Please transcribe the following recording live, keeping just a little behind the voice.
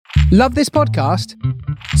Love this podcast?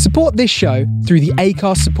 Support this show through the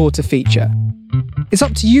Acast supporter feature. It's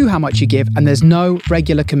up to you how much you give, and there's no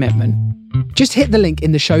regular commitment. Just hit the link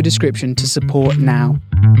in the show description to support now.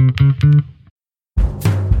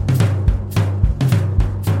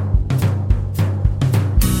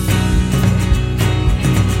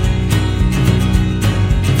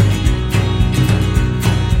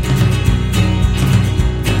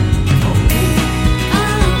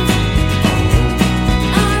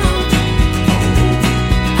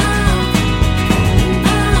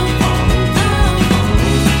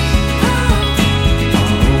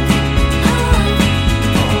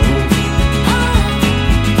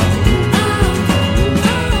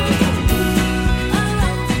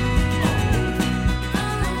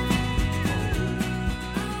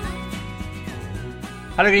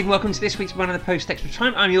 Hello, good evening. Welcome to this week's Run of the Post Extra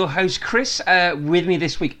Time. I'm your host, Chris. With me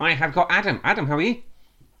this week, I have got Adam. Adam, how are you?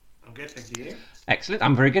 I'm good, thank you. Excellent.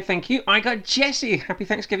 I'm very good, thank you. I got Jesse. Happy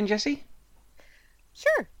Thanksgiving, Jesse.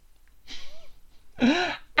 Sure.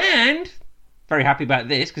 And very happy about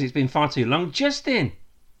this because it's been far too long. Justin.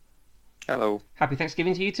 Hello. Happy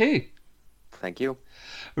Thanksgiving to you too. Thank you.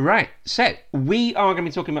 Right, so we are going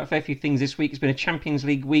to be talking about a fair few things this week. It's been a Champions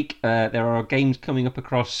League week. There are games coming up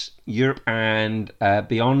across Europe and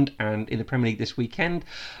beyond, and in the Premier League this weekend.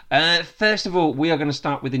 First of all, we are going to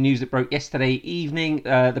start with the news that broke yesterday evening,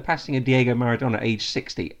 the passing of Diego Maradona at age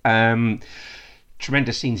 60.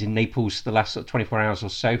 Tremendous scenes in Naples the last 24 hours or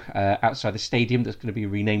so outside the stadium that's going to be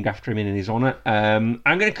renamed after him and in his honour. I'm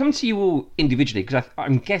going to come to you all individually because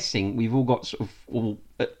I'm guessing we've all got sort of all...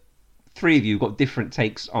 three of you got different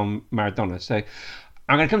takes on Maradona. So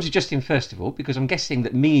I'm going to come to Justin first of all, because I'm guessing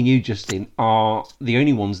that me and you, Justin, are the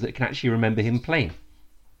only ones that can actually remember him playing.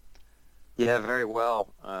 Yeah, very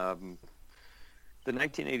well. The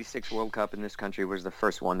 1986 World Cup in this country was the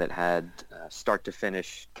first one that had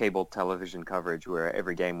start-to-finish cable television coverage where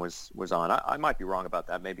every game was on. I might be wrong about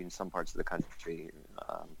that. Maybe in some parts of the country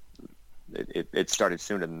it started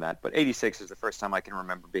sooner than that. But 86 is the first time I can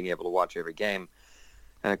remember being able to watch every game.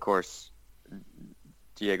 And, of course,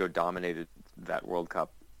 Diego dominated that World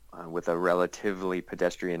Cup with a relatively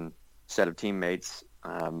pedestrian set of teammates.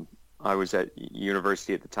 I was at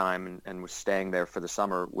university at the time and was staying there for the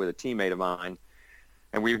summer with a teammate of mine.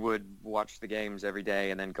 And we would watch the games every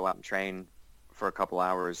day and then go out and train for a couple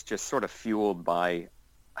hours, just sort of fueled by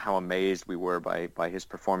how amazed we were by his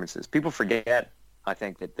performances. People forget, I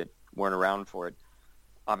think, that weren't around for it.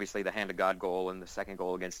 Obviously, the Hand of God goal and the second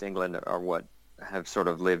goal against England are what have sort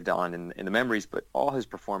of lived on in the memories, but all his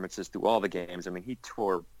performances through all the games, I mean, he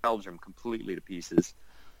tore Belgium completely to pieces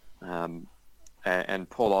and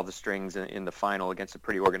pulled all the strings in the final against a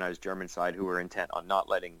pretty organized German side who were intent on not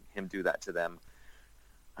letting him do that to them.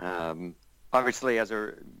 Obviously, as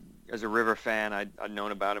a River fan, I'd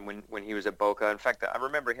known about him when he was at Boca. In fact, I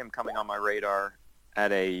remember him coming on my radar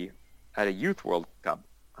at a Youth World Cup.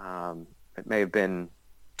 It may have been...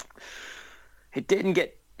 He didn't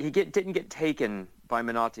get taken by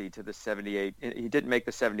Menotti to the 78. He didn't make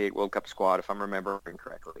the 78 World Cup squad, if I'm remembering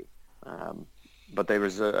correctly. But there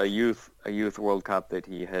was a youth World Cup that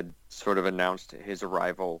he had sort of announced his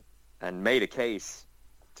arrival and made a case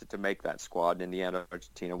to make that squad. In the end,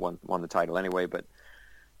 Argentina won the title anyway. But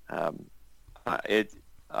I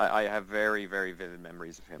have very, very vivid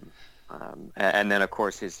memories of him. And then, of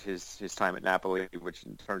course, his time at Napoli, which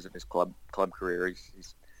in terms of his club career,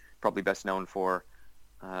 he's probably best known for.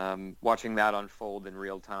 Watching that unfold in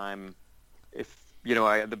real time,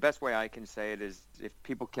 the best way I can say it is if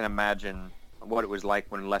people can imagine what it was like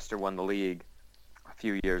when Leicester won the league a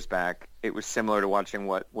few years back, it was similar to watching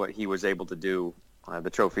what he was able to do,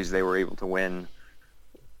 the trophies they were able to win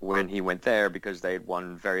when he went there, because they had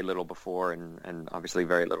won very little before and obviously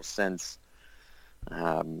very little since.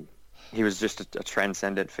 He was just a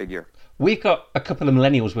transcendent figure. We've got a couple of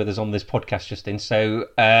millennials with us on this podcast, Justin, so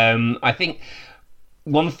I think...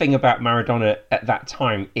 One thing about Maradona at that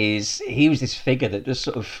time is he was this figure that just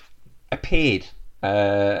sort of appeared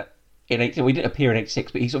in 86. We didn't appear in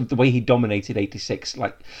 86, but he sort of, the way he dominated 86.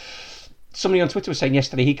 Like somebody on Twitter was saying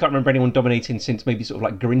yesterday, he can't remember anyone dominating since maybe sort of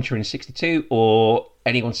like Garincha in 62 or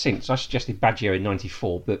anyone since. I suggested Baggio in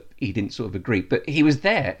 94, but he didn't sort of agree. But he was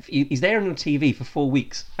there. He's there on TV for 4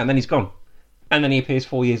 weeks, and then he's gone. And then he appears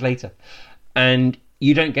 4 years later. And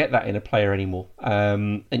you don't get that in a player anymore,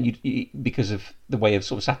 and you because of the way of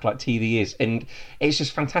sort of satellite TV is, and it's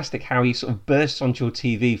just fantastic how he sort of bursts onto your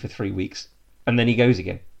TV for 3 weeks, and then he goes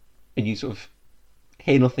again, and you sort of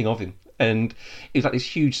hear nothing of him, and it was like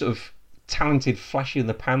this huge sort of talented flash in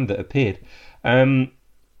the pan that appeared,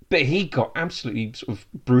 but he got absolutely sort of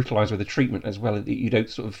brutalised with the treatment as well that you don't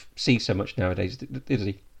sort of see so much nowadays, did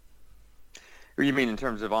he? You mean in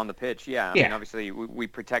terms of on the pitch? Yeah, I mean, obviously we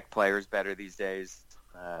protect players better these days.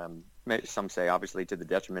 Some say obviously to the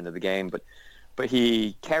detriment of the game, but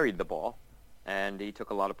he carried the ball, and he took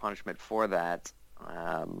a lot of punishment for that.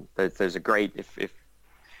 There's a great, if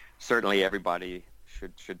certainly everybody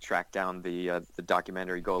should track down the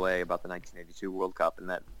documentary Gole about the 1982 World Cup, and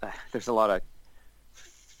that there's a lot of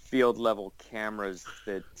field level cameras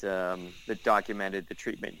that documented the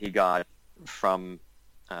treatment he got from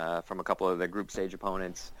a couple of the group stage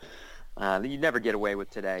opponents that you'd never get away with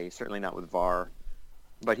today, certainly not with VAR.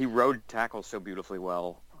 But he rode tackles so beautifully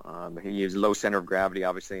well. He used low center of gravity,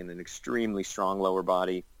 obviously, and an extremely strong lower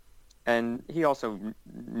body. And he also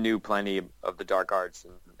knew plenty of the dark arts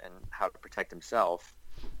and how to protect himself.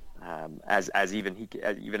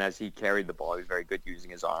 Even as he carried the ball, he was very good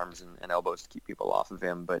using his arms and elbows to keep people off of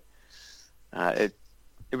him. But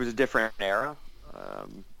it was a different era,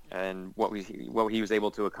 and what he was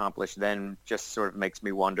able to accomplish then just sort of makes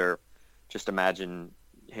me wonder. Just imagine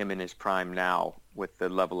him in his prime now with the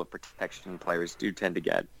level of protection players do tend to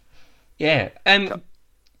get. Yeah.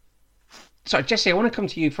 So, Jesse, I want to come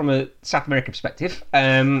to you from a South American perspective.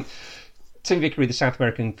 Tim Vickery, the South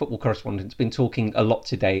American football correspondent, has been talking a lot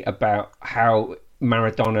today about how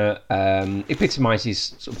Maradona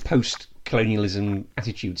epitomizes sort of post-colonialism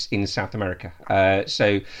attitudes in South America.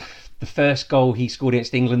 So the first goal he scored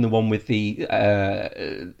against England, the one with the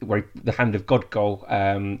hand of God goal,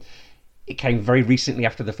 it came very recently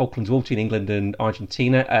after the Falklands War between England and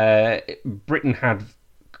Argentina. Britain had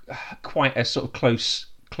quite a sort of close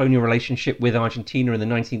colonial relationship with Argentina in the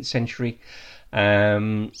 19th century.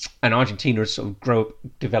 And Argentina has sort of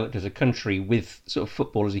developed as a country with sort of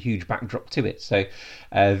football as a huge backdrop to it. So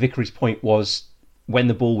Vickery's point was when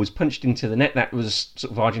the ball was punched into the net, that was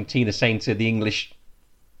sort of Argentina saying to the English,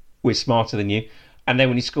 we're smarter than you. And then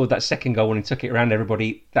when he scored that second goal and he took it around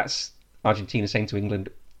everybody, that's Argentina saying to England,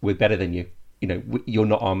 we're better than you. You know, you're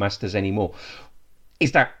not our masters anymore.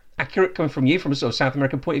 Is that accurate coming from you, from a sort of South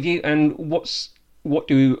American point of view? And what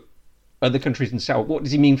do other countries in South, what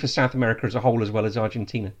does he mean for South America as a whole as well as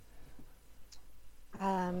Argentina?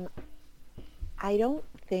 I don't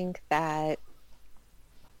think that,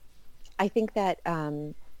 I think that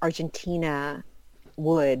Argentina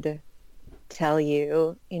would tell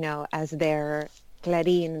you, you know, as their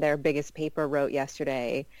Clarín, their biggest paper, wrote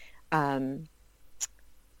yesterday, God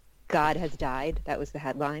has died. That was the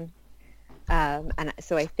headline. And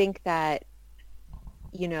so I think that,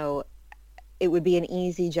 you know, it would be an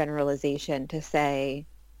easy generalization to say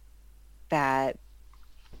that,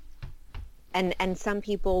 and some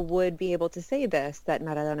people would be able to say this, that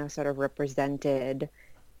Maradona sort of represented,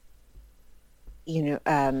 you know,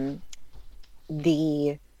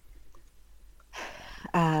 the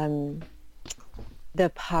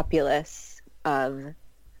populace of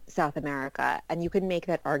South America. And you could make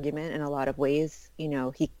that argument in a lot of ways. You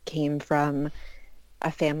know, he came from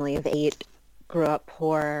a family of 8, grew up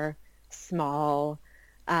poor, small,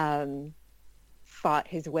 fought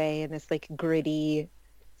his way in this like gritty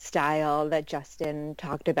style that Justin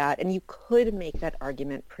talked about. And you could make that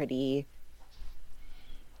argument pretty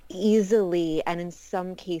easily and in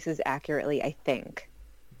some cases accurately, I think.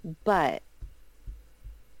 But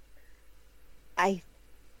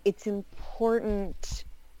it's important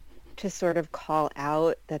to sort of call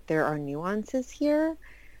out that there are nuances here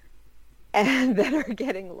and that are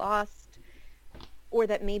getting lost, or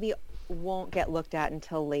that maybe won't get looked at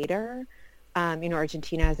until later. You know,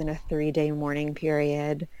 Argentina is in a 3-day mourning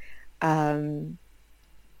period. Napoli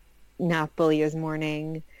is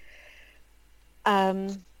mourning.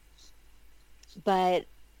 But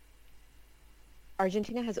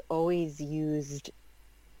Argentina has always used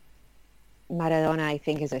Maradona, I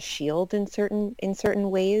think, as a shield in certain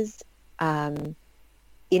ways. In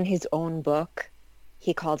his own book,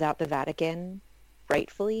 he called out the Vatican,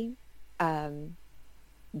 rightfully.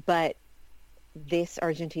 But this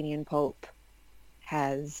Argentinian Pope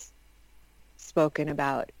has spoken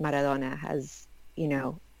about Maradona as, you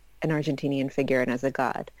know, an Argentinian figure and as a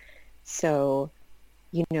god. So,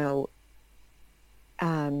 you know,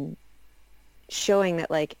 showing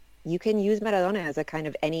that, like, you can use Maradona as a kind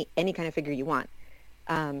of any kind of figure you want.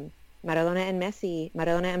 Maradona and Messi,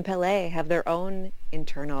 Maradona and Pelé have their own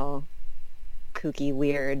internal kooky,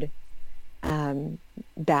 weird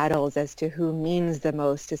battles as to who means the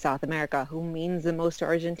most to South America, who means the most to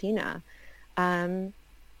Argentina. And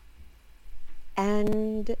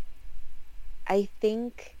I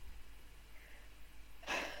think,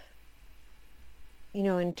 you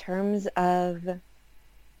know, in terms of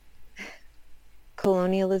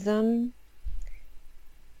colonialism,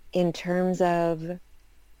 in terms of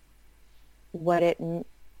what it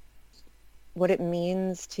what it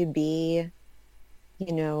means to be,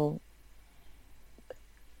 you know,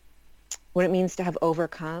 what it means to have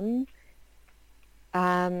overcome.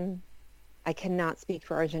 I cannot speak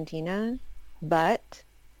for Argentina, but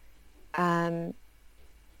there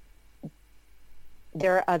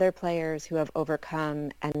are other players who have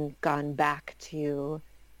overcome and gone back to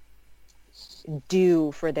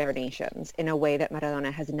do for their nations in a way that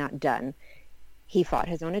Maradona has not done. He fought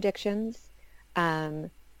his own addictions.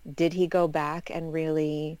 Did he go back and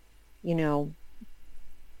really, you know,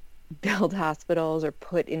 build hospitals or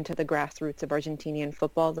put into the grassroots of Argentinian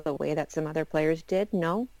football the way that some other players did?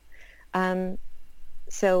 No.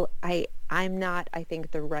 So I'm not, I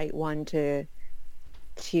think, the right one to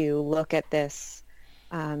look at this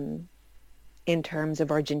in terms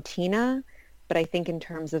of Argentina, but I think in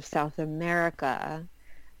terms of South America,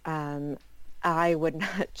 I would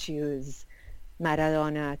not choose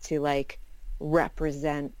Maradona to like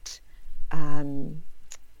represent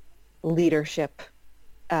leadership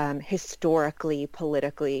historically,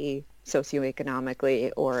 politically,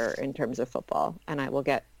 socioeconomically, or in terms of football. And I will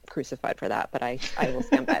get crucified for that, but I will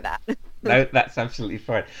stand by that. No, that's absolutely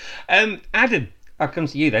fine. Adam, I'll come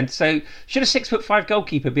to you then. So, should a 6'5"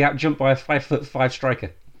 goalkeeper be outjumped by a 5'5"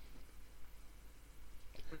 striker?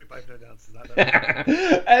 We both know the answer to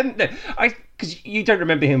that. No, because you don't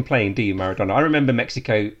remember him playing, do you, Maradona? I remember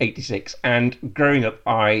Mexico '86, and growing up,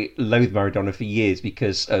 I loathed Maradona for years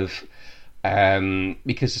because I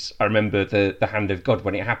remember the hand of God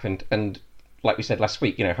when it happened, and like we said last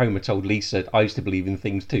week, you know, Homer told Lisa, I used to believe in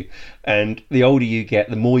things too. And the older you get,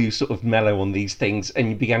 the more you sort of mellow on these things, and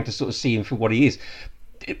you began to sort of see him for what he is.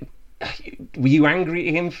 Were you angry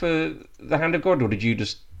at him for the hand of God, or did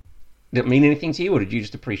it mean anything to you, or did you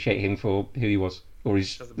just appreciate him for who he was, or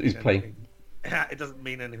his playing? It doesn't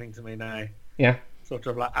mean anything to me now. Yeah. Sort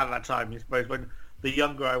of like at that time, I suppose, when the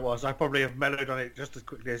younger I was, I probably have mellowed on it just as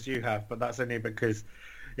quickly as you have, but that's only because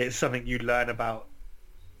it's something you learn about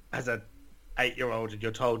as a 8-year-old, and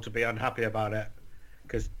you're told to be unhappy about it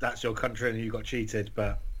because that's your country and you got cheated.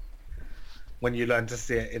 But when you learn to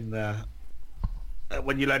see it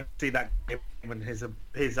when you learn to see that game and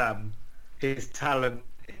his talent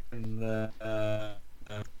in the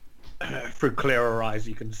through clearer eyes,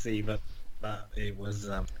 you can see that it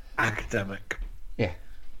was academic. Yeah.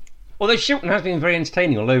 Although Shilton has been very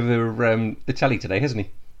entertaining all over the telly today, hasn't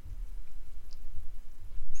he?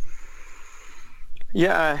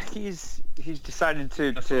 Yeah, he's decided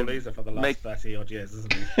to Lisa for the last 30 odd years,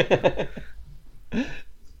 isn't he?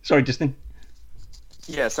 Sorry, Justin.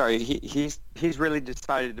 Yeah, sorry. He's really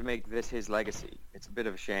decided to make this his legacy. It's a bit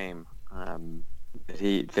of a shame that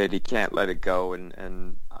he can't let it go.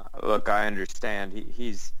 And look, I understand.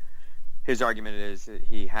 His argument is that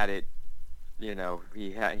he had it. You know,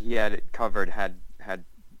 he had it covered. Had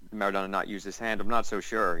Maradona not used his hand, I'm not so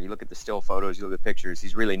sure. You look at the still photos, you look at pictures.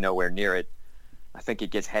 He's really nowhere near it. I think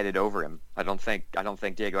it gets headed over him. I don't think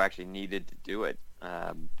Diego actually needed to do it.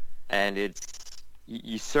 And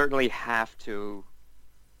you certainly have to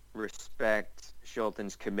respect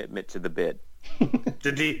Shilton's commitment to the bid.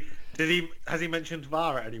 Has he mentioned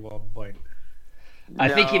VAR at any one point? I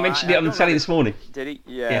think he mentioned it on the telly this morning. Did he?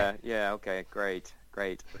 Yeah. Okay, great.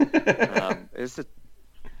 It's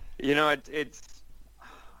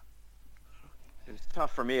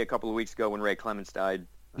tough for me a couple of weeks ago when Ray Clements died.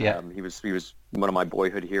 Yeah. He was one of my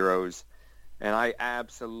boyhood heroes, and I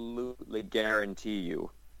absolutely guarantee you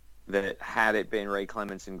that had it been Ray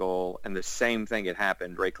Clements in goal and the same thing had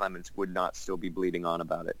happened, Ray Clements would not still be bleeding on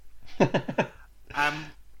about it.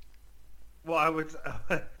 What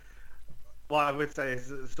I would say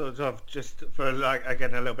is sort of just for like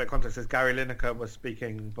again a little bit of context is Gary Lineker was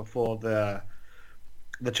speaking before the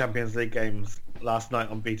Champions League games last night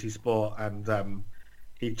on BT Sport, and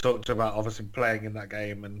he talked about obviously playing in that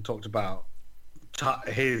game and talked about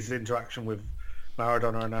his interaction with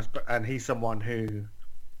Maradona and us. And he's someone who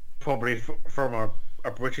probably from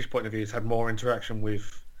a British point of view has had more interaction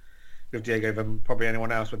with Diego than probably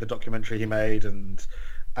anyone else, with the documentary he made and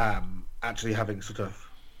actually having sort of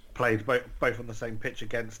played both on the same pitch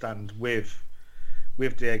against and with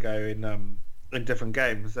Diego in different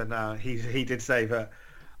games. And he did say that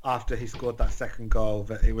after he scored that second goal,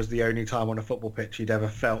 that it was the only time on a football pitch he'd ever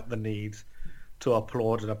felt the need to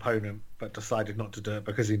applaud an opponent, but decided not to do it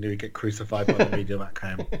because he knew he'd get crucified by the media back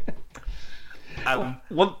home. And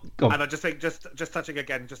I just think, just touching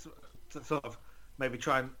again, just to sort of maybe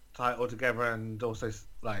try and tie it all together, and also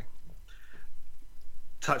like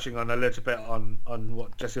touching on a little bit on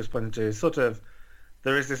what Jesse was pointing to, is sort of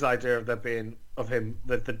there is this idea of there being of him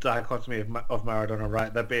the dichotomy of Maradona,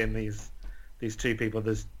 right? There being these two people.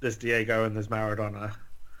 There's Diego and there's Maradona,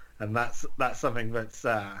 and that's something that's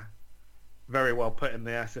very well put in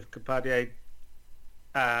the Asif Kapadia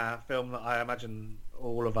film that I imagine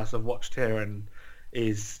all of us have watched here, and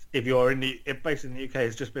is if based in the UK,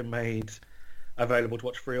 it's just been made available to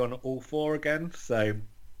watch free on All 4 again. So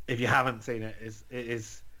if you haven't seen it,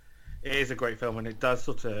 it is a great film, and it does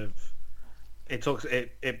sort of it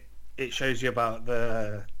shows you about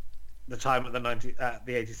the time at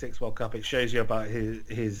the '86 World Cup. It shows you about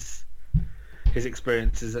his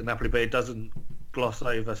experiences at Napoli, but it doesn't gloss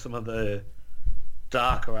over some of the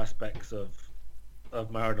darker aspects of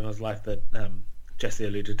Maradona's life that Jesse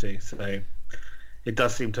alluded to. So it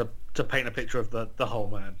does seem to paint a picture of the whole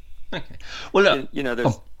man. Okay. Well, look,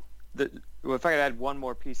 there's if I could add one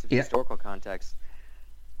more piece of historical context,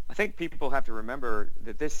 I think people have to remember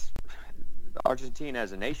that Argentina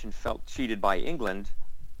as a nation felt cheated by England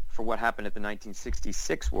for what happened at the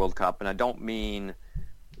 1966 World Cup, and I don't mean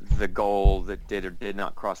the goal that did or did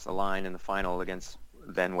not cross the line in the final against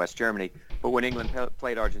then West Germany, but when England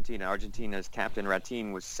played Argentina, Argentina's captain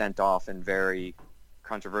Ratin was sent off in very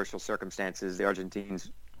controversial circumstances. The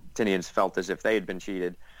Argentinians felt as if they had been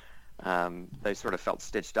cheated. They sort of felt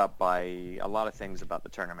stitched up by a lot of things about the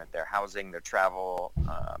tournament, their housing, their travel,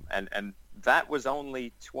 and that was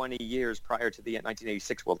only 20 years prior to the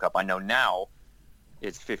 1986 World Cup. I know now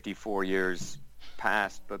it's 54 years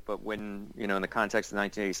past, but when, in the context of the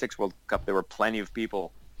 1986 World Cup, there were plenty of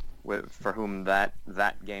people for whom that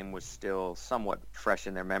game was still somewhat fresh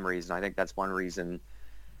in their memories, and I think that's one reason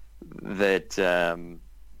that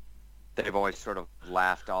they've always sort of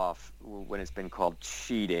laughed off when it's been called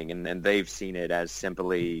cheating, and they've seen it as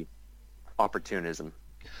simply opportunism.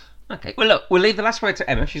 Okay, well look, we'll leave the last word to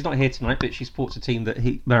Emma. She's not here tonight, but she supports a team that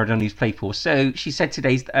Maradona's played for. So she said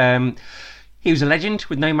today he was a legend.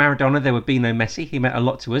 With no Maradona, there would be no Messi. He meant a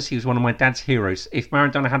lot to us. He was one of my dad's heroes. If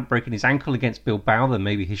Maradona hadn't broken his ankle against Bilbao, then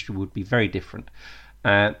maybe history would be very different.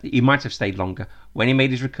 He might have stayed longer. When he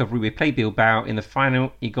made his recovery, we played Bilbao. In the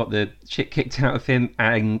final, he got the shit kicked out of him,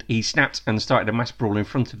 and he snapped and started a mass brawl in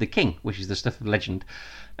front of the king, which is the stuff of legend.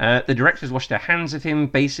 The directors washed their hands of him.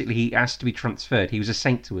 Basically, he asked to be transferred. He was a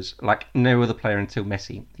saint to us, like no other player until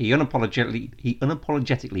Messi. He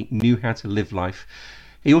unapologetically knew how to live life.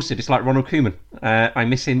 He also disliked Ronald Koeman. I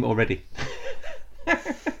miss him already.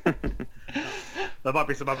 There might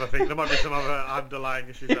be some other things. There might be some other underlying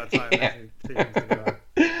issues at that time.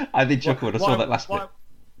 I did chuckle when I saw that last bit.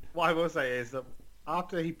 What I will say is that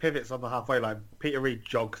after he pivots on the halfway line, Peter Reid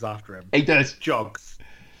jogs after him. He does. Jogs.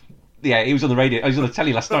 Yeah, he was on the radio. I was on the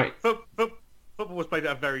telly last night. Football was played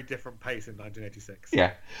at a very different pace in 1986.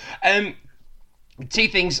 Yeah. Two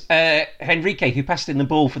things. Henrique, who passed in the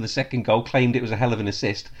ball for the second goal, claimed it was a hell of an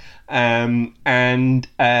assist. In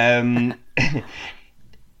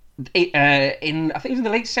I think it was in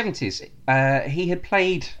the late 70s,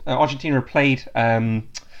 Argentina had played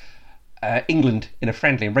England in a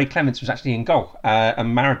friendly, and Ray Clements was actually in goal.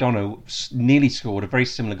 And Maradona nearly scored a very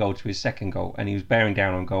similar goal to his second goal, and he was bearing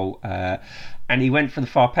down on goal, and he went for the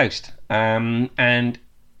far post. And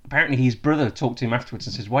apparently his brother talked to him afterwards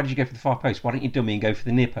and says, "Why did you go for the far post? Why don't you dummy and go for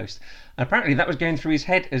the near post?" And apparently that was going through his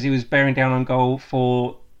head as he was bearing down on goal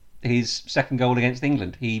for his second goal against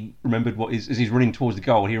England. He remembered as he's running towards the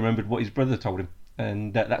goal, he remembered what his brother told him,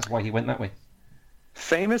 and that's why he went that way.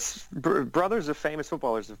 Famous brothers of famous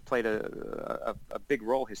footballers have played a big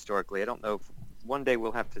role historically. I don't know if one day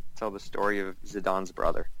we'll have to tell the story of Zidane's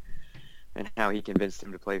brother and how he convinced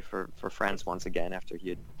him to play for France once again after he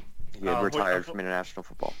had retired from international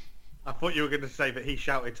football. I thought you were going to say that he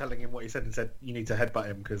shouted telling him what he said and said, "You need to headbutt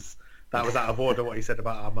him," because that was out of order what he said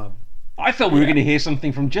about our mum. I thought we were going to hear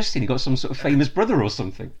something from Justin. He got some sort of famous brother or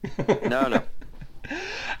something. No.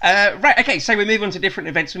 Right, okay, so we move on to different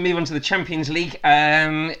events. We move on to the Champions League.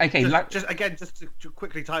 Just to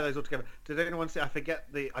quickly tie those all together. Did anyone see?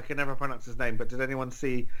 I can never pronounce his name, but did anyone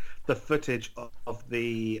see the footage of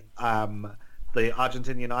the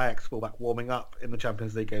Argentinian Ajax fullback warming up in the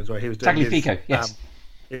Champions League games where he was doing Tagliafico, yes.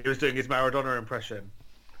 He was doing his Maradona impression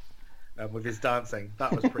with his dancing.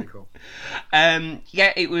 That was pretty cool.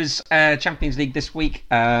 It was Champions League this week,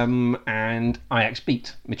 and Ajax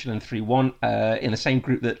beat Midtjylland 3-1 in the same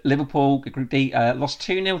group that Liverpool, Group D, lost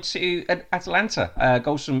 2-0 to Atalanta.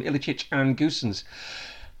 Goals from Ilicic and Goossens.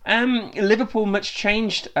 Liverpool much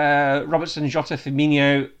changed. Robertson, Jota,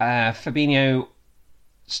 Firmino. Fabinho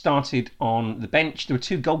started on the bench. There were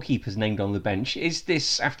two goalkeepers named on the bench. Is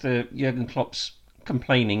this after Jurgen Klopp's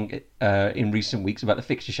complaining in recent weeks about the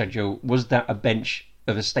fixture schedule? Was that a bench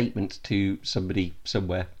of a statement to somebody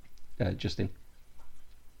somewhere, Justin?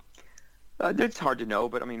 It's hard to know,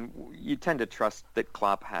 but I mean, you tend to trust that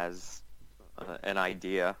Klopp has an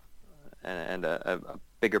idea and a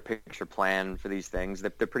bigger picture plan for these things. They're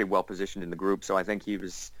pretty well positioned in the group, so I think he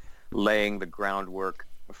was laying the groundwork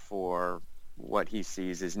for what he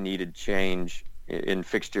sees as needed change in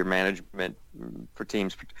fixture management for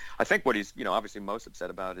teams. I think what he's obviously most upset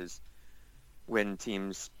about is when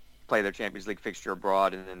teams play their Champions League fixture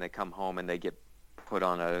abroad and then they come home and they get put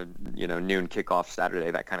on a noon kickoff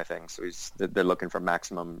Saturday, that kind of thing. So they're looking for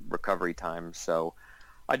maximum recovery time. So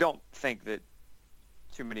I don't think that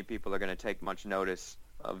too many people are going to take much notice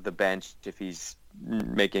of the bench if he's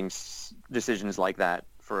making decisions like that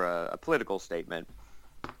for a political statement.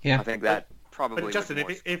 Yeah, I think that probably. But Justin,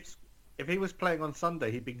 if he was playing on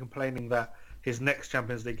Sunday, he'd be complaining that his next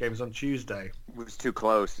Champions League game is on Tuesday. It was too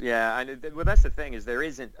close. Yeah, well, that's the thing, is there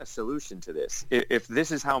isn't a solution to this. If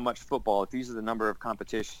this is how much football, if these are the number of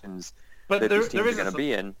competitions that these teams are going to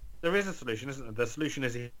be in. There is a solution, isn't there? The solution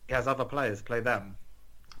is he has other players play them.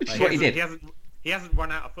 Which is what he did. He hasn't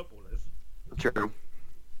run out of footballers. True.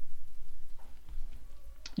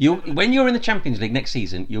 When you're in the Champions League next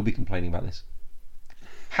season, you'll be complaining about this.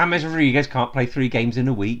 James Rodriguez can't play 3 games in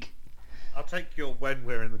a week. I'll take your when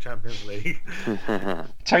we're in the Champions League.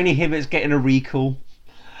 Tony Hibbert's getting a recall.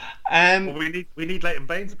 Well, we need Leighton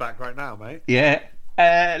Baines back right now, mate. Yeah.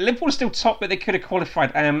 Liverpool are still top, but they could have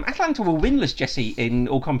qualified. Atalanta were winless, Jesse, in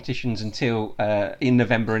all competitions until in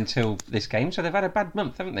November until this game, so they've had a bad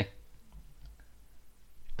month, haven't they?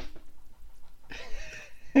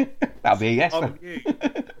 That'll be a yes. Oh, you.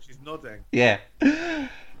 She's nodding. Yeah.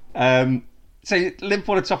 So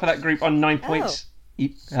Liverpool are top of that group on 9 points.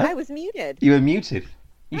 I was muted. You were muted.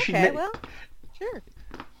 Well, sure.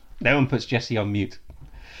 No one puts Jesse on mute.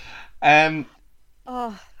 Oh,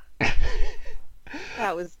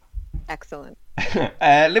 that was excellent.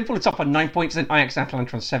 Liverpool are top on 9 points, then Ajax and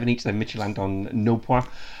Atalanta on 7 each, then Midtjylland on 0 points.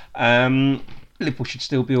 Liverpool should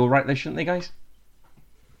still be all right, though, shouldn't they, guys?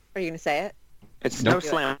 Are you going to say it? It's no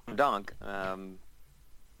slam dunk,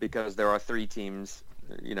 because there are 3 teams,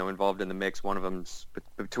 involved in the mix. One of them's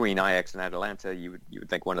between Ajax and Atalanta. You would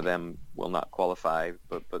think one of them will not qualify,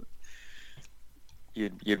 but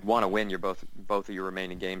you'd want to win both of your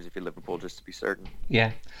remaining games if you're Liverpool, just to be certain.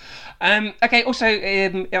 Yeah. Okay. Also,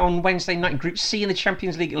 on Wednesday night, Group C in the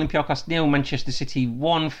Champions League, Olympiacos 0, Manchester City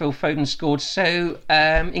 1. Phil Foden scored. So,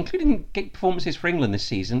 including gate performances for England this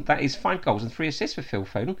season, that is 5 goals and 3 assists for Phil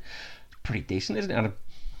Foden. Pretty decent, isn't it, Adam?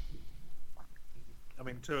 I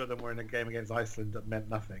mean, 2 of them were in a game against Iceland that meant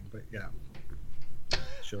nothing, but yeah,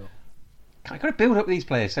 sure. I've got to build up these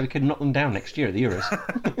players so we can knock them down next year at the Euros.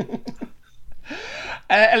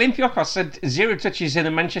 Olympiacos had 0 touches in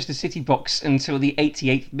the Manchester City box until the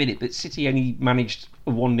 88th minute, but City only managed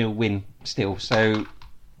a 1-0 win still. So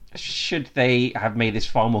should they have made this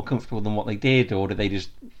far more comfortable than what they did, or did they just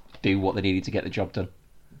do what they needed to get the job done?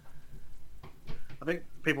 I think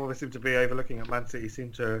people seem to be overlooking at Man City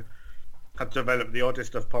seem to have developed the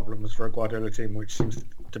oddest of problems for a Guardiola team, which seems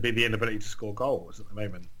to be the inability to score goals at the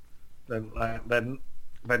moment.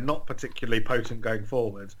 They're not particularly potent going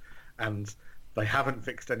forward, and they haven't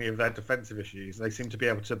fixed any of their defensive issues. They seem to be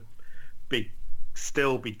able to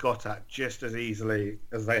still be got at just as easily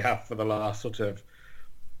as they have for the last sort of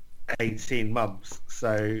 18 months.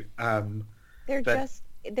 So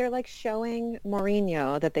they're like showing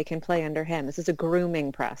Mourinho that they can play under him. This is a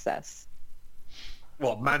grooming process.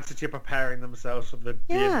 What, Man City are preparing themselves for the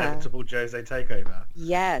inevitable Jose takeover?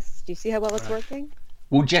 Yes. Do you see how well it's working?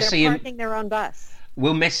 Will Jesse They're parking their own bus.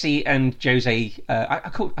 Will Messi and Jose...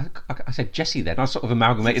 I said Jesse then. I sort of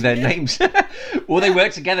amalgamated their names. Will they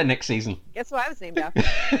work together next season? Guess what I was named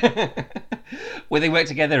after? Will they work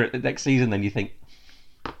together at the next season then, you think?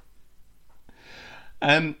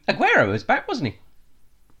 Aguero was back, wasn't he?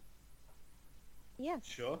 Yeah.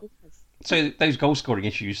 Sure. So those goal-scoring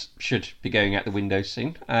issues should be going out the window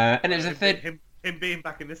soon. And it was a third... Him being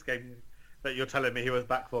back in this game that you're telling me he was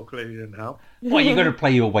back for clearly didn't help. Well, you've got to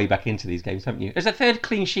play your way back into these games, haven't you? There's a third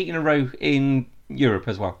clean sheet in a row in Europe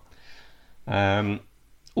as well.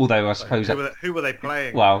 Although I suppose... Who were they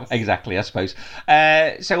playing? Well, exactly, I suppose.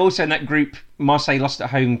 So also in that group, Marseille lost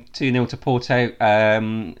at home 2-0 to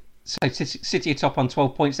Porto. So City are top on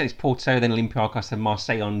 12 points, then it's Porto, then Olympiacos and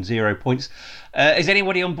Marseille on 0 points. Is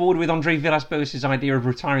anybody on board with Andre Villas-Boas' idea of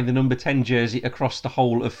retiring the number 10 jersey across the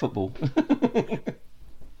whole of football?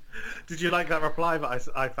 Did you like that reply that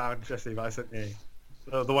I found, Jesse, that I sent you?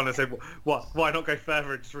 The one that said, "What? Why not go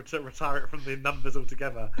further and just retire it from the numbers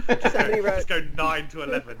altogether? Just go 9 to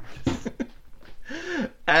 11."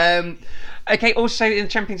 Okay, also in the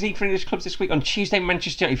Champions League for English clubs this week on Tuesday,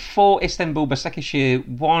 Manchester United 4, Istanbul Başakşehir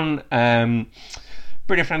 1.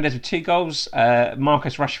 Bruno Fernandes with 2 goals,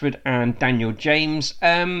 Marcus Rashford and Daniel James.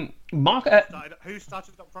 Mark Who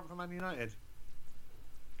started up front for Man United?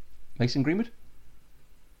 Mason Greenwood.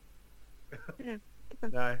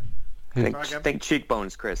 No. Think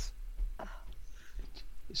cheekbones, Chris.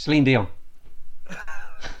 Celine Dion.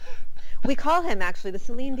 We call him, actually, the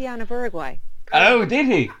Celine Dion of Uruguay. Oh, did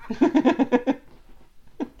he?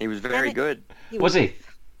 He was very good. Was he?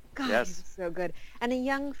 God, Yes. he was so good. And a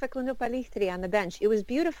young Facundo Pallistri on the bench. It was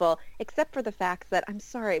beautiful, except for the fact that, I'm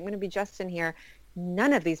sorry, I'm going to be just in here,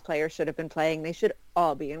 none of these players should have been playing. They should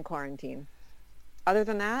all be in quarantine. Other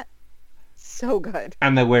than that, so good.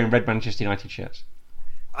 And they're wearing red Manchester United shirts.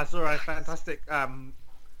 I saw a fantastic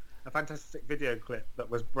video clip that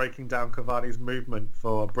was breaking down Cavani's movement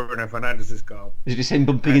for Bruno Fernandes's goal. Is it just him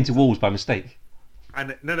bumping into walls by mistake?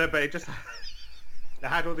 And but it just it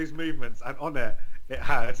had all these movements, and on it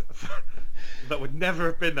had that would never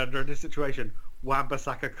have been under this situation.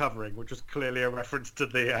 Wan-Bissaka covering, which was clearly a reference to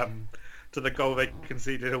the goal they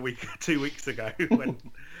conceded 2 weeks ago. When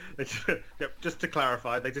just to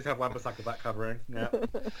clarify, they did have Wan-Bissaka back covering. Yeah.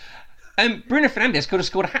 Bruno Fernandes could have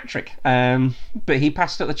scored a hat-trick, but he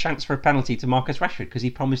passed up the chance for a penalty to Marcus Rashford because he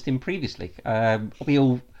promised him previously. Are we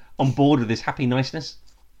all on board with this happy niceness?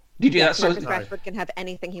 Did you? Yes, Marcus Rashford can have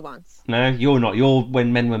anything he wants. No, you're not. You're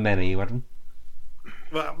when men were men, are you, Adam?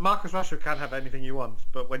 Well, Marcus Rashford can have anything he wants,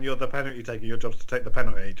 but when you're the penalty taker, your job's to take the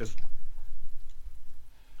penalty. Just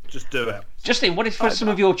do it. Justin, what if some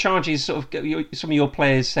of your charges, some of your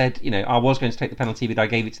players said, I was going to take the penalty, but I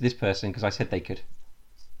gave it to this person because I said they could?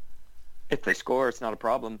 If they score, it's not a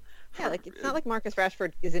problem. Yeah, it's not like Marcus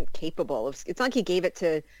Rashford isn't capable of. It's not like he gave it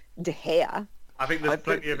to De Gea. I think there's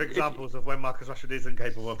plenty of examples of when Marcus Rashford isn't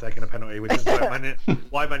capable of taking a penalty, which is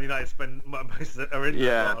why Man United spend most are in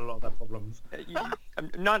a lot of their problems.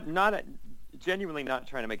 I'm genuinely not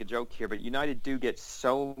trying to make a joke here, but United do get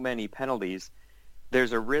so many penalties.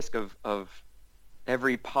 There's a risk of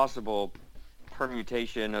every possible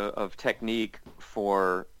permutation of technique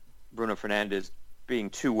for Bruno Fernandes being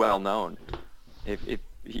too well known. If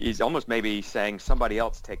he's almost maybe saying somebody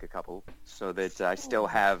else take a couple so that I still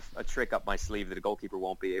have a trick up my sleeve that a goalkeeper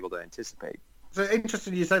won't be able to anticipate. So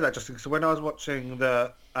interesting you say that, Justin. So when I was watching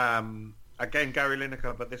the again Gary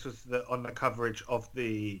Lineker, but this was on the coverage of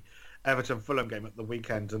the Everton-Fulham game at the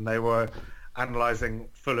weekend, and they were analysing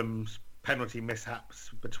Fulham's penalty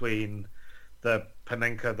mishaps between the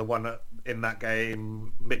Panenka, the one in that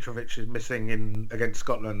game, Mitrovic is missing against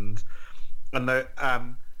Scotland, and the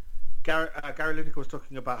Gary Lineker was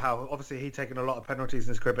talking about how obviously he'd taken a lot of penalties in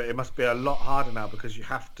his career, but it must be a lot harder now because you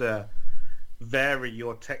have to vary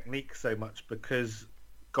your technique so much because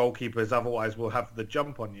goalkeepers otherwise will have the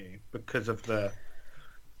jump on you because of the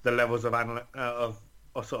levels of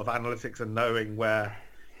sort of analytics and knowing where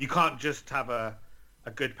you can't just have a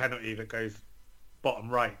good penalty that goes bottom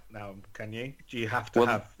right now, can you? Do you have to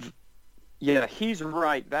have... Yeah, he's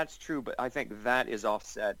right. That's true, but I think that is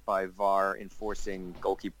offset by VAR enforcing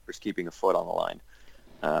goalkeepers keeping a foot on the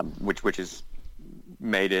line, which has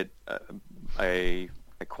made it a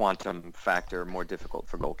quantum factor more difficult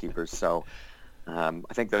for goalkeepers. So I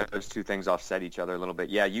think those two things offset each other a little bit.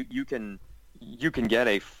 Yeah, you can get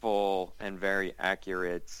a full and very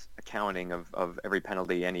accurate accounting of every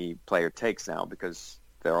penalty any player takes now because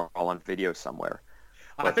they're all on video somewhere.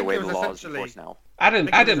 Like the way the law is enforced now. Adam,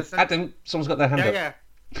 someone's got their hand up. Yeah,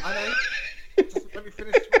 I know. Just let me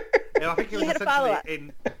finish. I think it was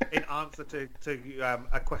essentially in answer to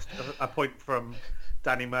a point from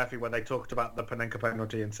Danny Murphy when they talked about the Panenka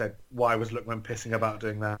penalty and said, why was Lookman pissing about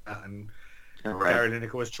doing that? And Gary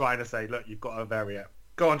Lineker was trying to say, look, you've got to vary it.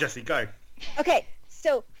 Go on, Jesse, go. Okay,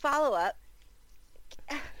 so follow-up.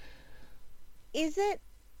 Is it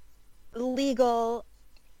legal,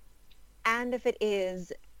 and if it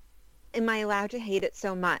is, am I allowed to hate it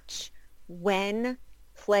so much when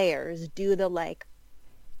players do the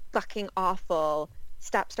fucking awful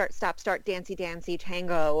stop, start, dancey,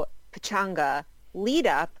 tango, pachanga lead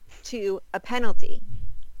up to a penalty?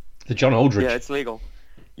 The John Aldridge. Yeah, it's legal.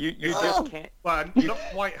 You just can't. Well, not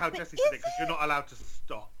quite how Jesse said it because you're not allowed to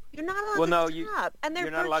stop. You're not allowed to stop, and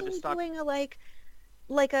they're not allowed to stop. doing a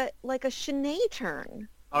like a Sinead turn.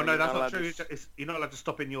 Oh no, that's not true. You're not allowed to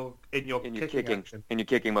stop in your kicking action. In your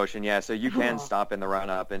kicking motion, yeah. So you can stop in the run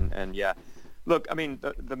up, and yeah. Look, I mean,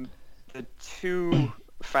 the two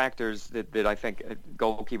factors that I think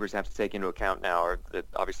goalkeepers have to take into account now are that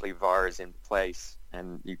obviously VAR is in place,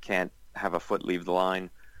 and you can't have a foot leave the line,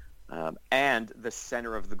 and the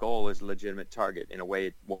center of the goal is a legitimate target in a way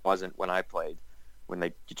it wasn't when I played, when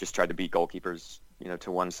you just tried to beat goalkeepers,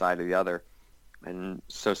 to one side or the other, and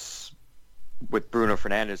so. With Bruno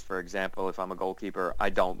Fernandes, for example, if I'm a goalkeeper,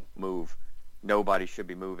 I don't move nobody should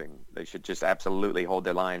be moving. They should just absolutely hold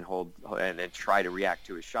their line, and then try to react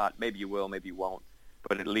to his shot. Maybe you will, maybe you won't,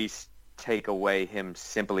 but at least take away him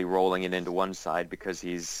simply rolling it into one side because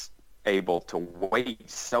he's able to wait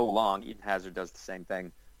so long. Eden Hazard does the same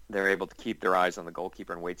thing. They're able to keep their eyes on the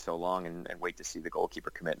goalkeeper and wait so long and wait to see the goalkeeper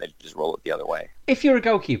commit. They just roll it the other way. If you're a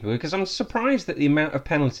goalkeeper, because I'm surprised at the amount of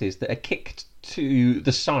penalties that are kicked to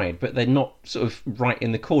the side, but they're not sort of right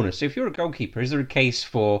in the corner. So if you're a goalkeeper, is there a case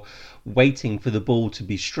for waiting for the ball to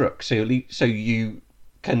be struck so you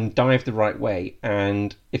can dive the right way,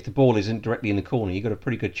 and if the ball isn't directly in the corner, you've got a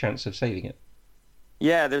pretty good chance of saving it?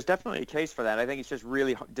 Yeah, there's definitely a case for that. I think it's just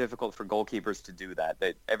really difficult for goalkeepers to do that.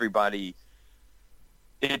 That everybody...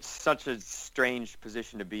 It's such a strange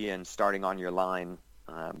position to be in, starting on your line,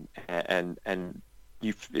 and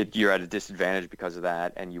you're at a disadvantage because of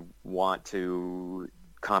that, and you want to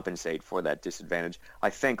compensate for that disadvantage.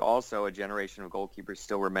 I think also a generation of goalkeepers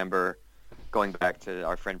still remember, going back to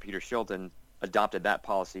our friend Peter Shilton, adopted that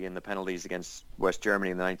policy in the penalties against West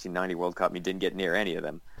Germany in the 1990 World Cup, and he didn't get near any of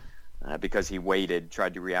them because he waited,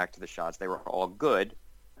 tried to react to the shots. They were all good,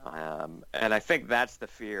 and I think that's the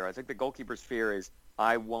fear. I think the goalkeeper's fear is,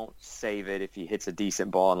 I won't save it if he hits a decent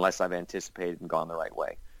ball unless I've anticipated and gone the right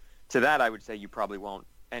way. To that, I would say you probably won't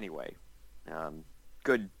anyway.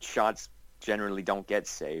 Good shots generally don't get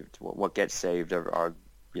saved. What gets saved are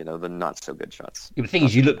the not so good shots. Yeah, the thing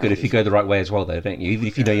is, you look good if you go the right way as well, though, don't you? Even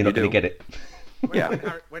if you know you're not going to get it.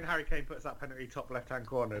 When Harry Kane puts that penalty top left-hand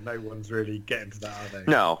corner, no one's really getting to that, are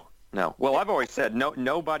they? No. Well, I've always said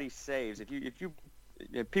nobody saves.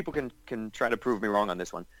 If people can try to prove me wrong on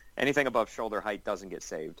this one. Anything above shoulder height doesn't get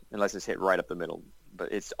saved unless it's hit right up the middle.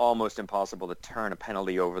 But it's almost impossible to turn a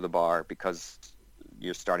penalty over the bar because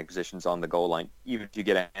your starting position's on the goal line. Even if you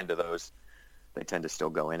get a hand of those, they tend to still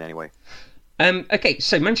go in anyway. Okay,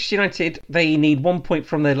 so Manchester United, they need 1 point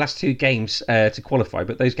from their last two games to qualify,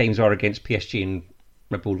 but those games are against PSG and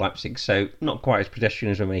Red Bull Leipzig, so not quite as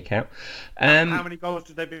pedestrian as we make out. How many goals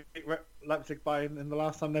did they beat Leipzig by in the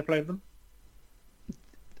last time they played them?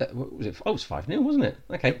 What was it? Oh, it was 5-0, wasn't it?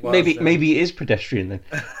 Okay, It was, maybe it is pedestrian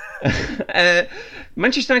then.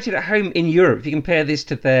 Manchester United at home in Europe. If you compare this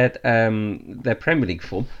to their Premier League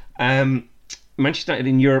form, Manchester United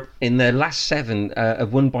in Europe in their last 7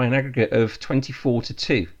 have won by an aggregate of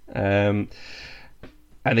 24-2.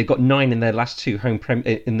 And they've got 9 in their last two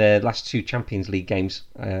Champions League games,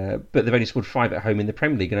 but they've only scored 5 at home in the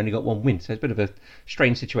Premier League and only got 1 win. So it's a bit of a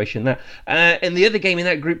strange situation there. In the other game in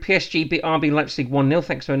that group, PSG beat RB Leipzig 1-0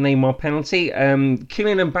 thanks to a Neymar penalty.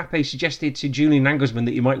 Kylian Mbappe suggested to Julian Nagelsmann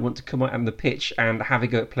that he might want to come out on the pitch and have a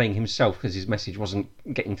go at playing himself because his message wasn't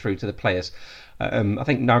getting through to the players. I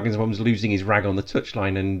think Nagelsmann was losing his rag on the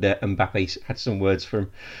touchline, and Mbappe had some words for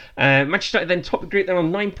him. Manchester United then top the group. They're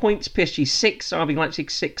on 9 points. PSG 6, RB Leipzig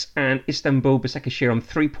 6, and Istanbul Başakşehir on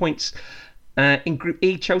 3 points. In Group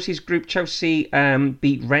E, Chelsea's group, Chelsea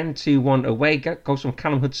beat Rennes 2-1 away. Goals from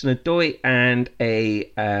Callum Hudson-Odoi and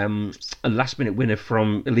a last-minute winner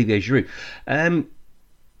from Olivier Giroud.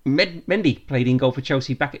 Mendy played in goal for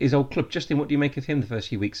Chelsea back at his old club. Justin, what do you make of him the first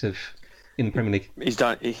few weeks in the Premier League?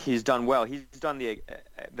 He's done well. He's done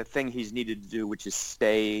the thing he's needed to do, which is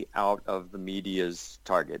stay out of the media's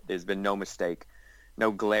target. There's been no mistake,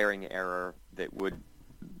 no glaring error that would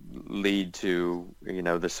lead to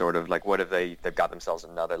the sort of like, what if they've got themselves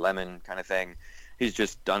another lemon kind of thing. He's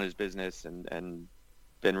just done his business and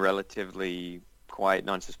been relatively quiet,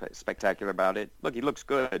 non-spectacular about it. Look, he looks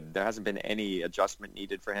good. There hasn't been any adjustment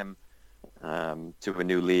needed for him to a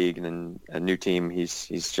new league and a new team. He's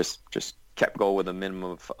just kept going with a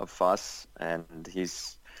minimum of fuss, and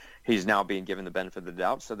he's now being given the benefit of the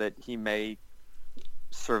doubt so that he may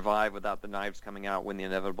survive without the knives coming out when the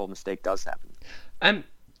inevitable mistake does happen.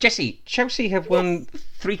 Jesse, Chelsea have won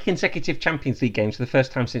 3 consecutive Champions League games for the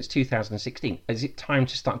first time since 2016. Is it time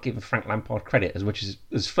to start giving Frank Lampard credit, as much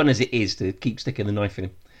as fun as it is to keep sticking the knife in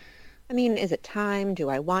him? I mean, is it time? Do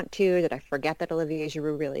I want to? Did I forget that Olivier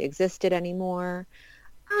Giroud really existed anymore?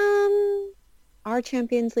 Are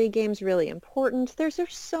Champions League games really important? There's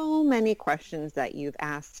so many questions that you've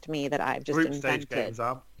asked me that I've just invented. Group stage games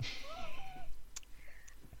are.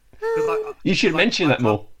 You should mention that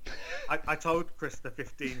more. I told Chris the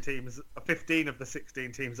 15 of the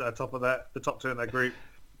 16 teams that are the top 2 in their group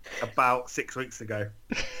about 6 weeks ago.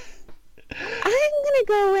 I'm going to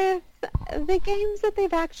go with the games that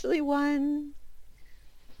they've actually won.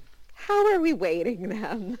 How are we weighting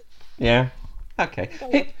them? Yeah. Okay.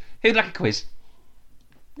 Who'd like a quiz?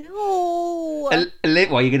 No. Well, you're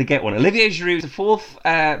going to get one. Olivier Giroud is the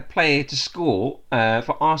 4th player to score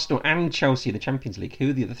for Arsenal and Chelsea in the Champions League. Who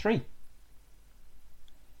are the other 3?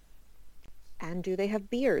 And do they have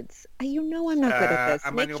beards? You know I'm not good at this.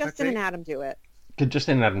 Make Emmanuel Justin and Petit? Adam do it.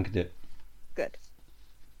 Justin and Adam could do it. Good.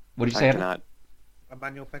 What did you I say, Adam? cannot.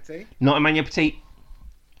 Emmanuel Petit? Not Emmanuel Petit.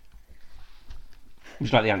 Would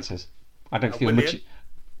you like the answers? I don't feel William? much.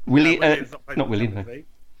 William, William's not played not in the William. Champions No. League.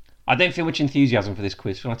 I don't feel much enthusiasm for this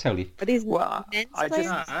quiz. Shall I tell you? Are these Well, men's I just-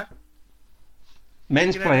 players? Nah.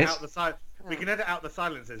 Men's We can edit players. out we can edit out the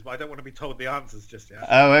silences, but I don't want to be told the answers just yet.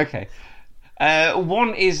 Oh, okay.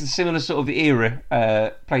 One is a similar sort of era,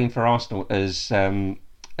 playing for Arsenal as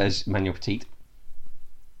Emmanuel Petit.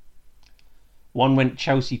 One went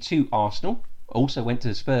Chelsea to Arsenal, also went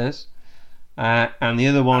to Spurs, and the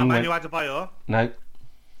other one went. Emmanuel Adebayor. No,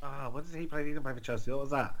 What did he play? He didn't play for Chelsea. What was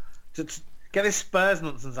that? Just get this Spurs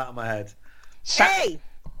nonsense out of my head. Hey!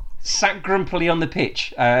 sat grumpily on the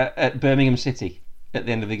pitch at Birmingham City at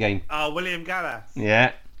the end of the game. William Gallas.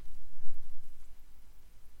 Yeah,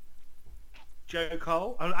 Joe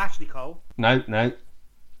Cole. Ashley Cole. no.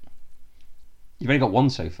 You've only got one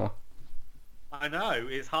so far. I know.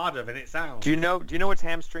 It's harder than it sounds. Do you know what's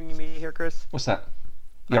hamstringing me here, Chris? What's that?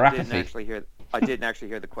 Your I apathy. didn't actually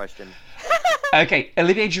hear the question. Okay,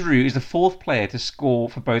 Olivier Giroud is the fourth player to score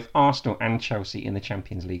for both Arsenal and Chelsea in the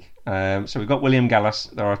Champions League. So we've got William Gallas.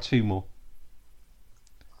 There are two more.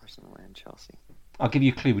 Arsenal and Chelsea. I'll give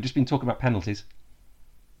you a clue. We've just been talking about penalties.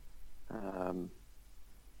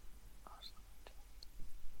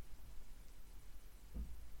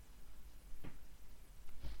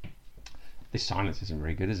 This silence isn't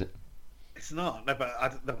very good, is it? It's not. No,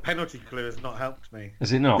 but the penalty clue has not helped me.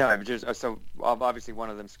 Is it not? No, so obviously one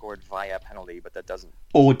of them scored via penalty, but that doesn't.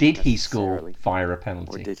 Or did he score Necessarily. via a Or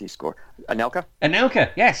penalty? did he score? Anelka? Anelka,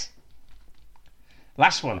 yes.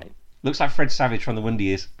 Last one. Looks like Fred Savage from the Wonder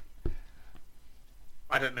Years.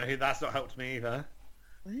 I don't know who. That's not helped me either.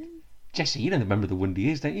 What? Jesse, you don't remember the Wonder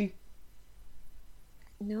Years, don't you?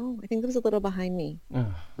 No, I think it was a little behind me. Oh.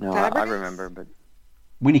 No, I Fabregas? remember, but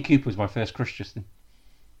Winnie Cooper was my first crush, Justin.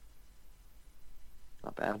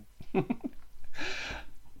 not bad.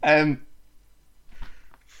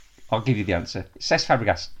 I'll give you the answer. Cesc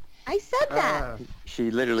Fabregas. I said that.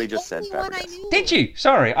 She literally just said Only one I Fabregas. knew. Did you?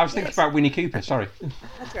 Sorry, I was thinking Yes. about Winnie Cooper. Sorry.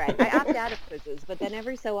 That's right. I opt out of quizzes, but then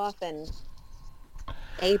every so often,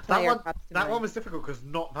 a That player one. pops to That mind. one was difficult because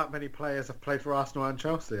not that many players have played for Arsenal and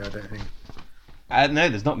Chelsea. I don't think. No,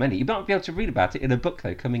 there's not many. You might be able to read about it in a book,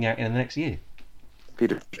 though, coming out in the next year.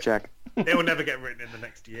 Peter Cech. It will never get written in the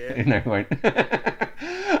next year. No, it won't.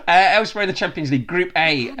 Elsewhere in the Champions League, Group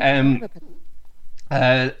A,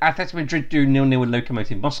 Atletico Madrid drew 0-0 with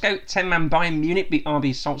Lokomotiv Moscow. 10-man Bayern Munich beat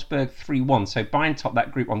RB Salzburg 3-1. So Bayern topped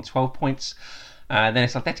that group on 12 points. Then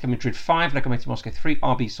it's Atletico Madrid 5, Lokomotiv Moscow 3,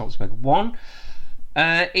 RB Salzburg 1.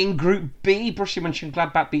 In Group B, Borussia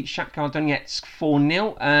Mönchengladbach beat Shakhtar Donetsk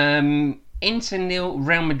 4-0. Inter 0,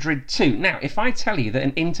 Real Madrid 2. Now, if I tell you that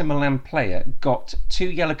an Inter Milan player got 2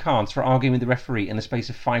 yellow cards for arguing with the referee in the space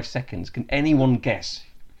of 5 seconds, can anyone guess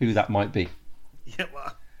who that might be? Yeah,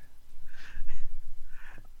 well,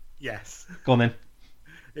 yes. Go on then.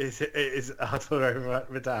 It is Arturo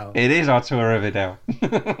Vidal. It is Arturo Vidal.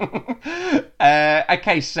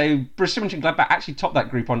 Okay, so Borussia Mönchengladbach actually topped that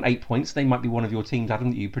group on 8 points. They might be one of your teams, Adam,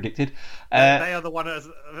 that you predicted. They are the one that's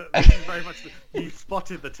very much. You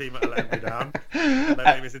spotted the team at letting me down. Their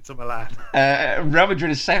name is Inter Milan. Real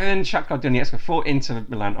Madrid is 7, Shakhtar Donetsk are 4, Inter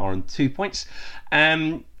Milan are on 2 points.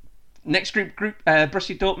 Next group,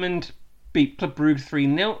 Borussia Dortmund beat Club Brugge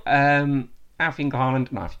 3-0.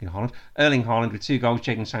 Erling Haaland with 2 goals,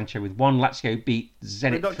 Jadon Sancho with 1. Lazio beat We're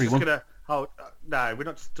Zenit not 3-1. just gonna. No, we're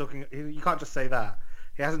not just talking. You can't just say that.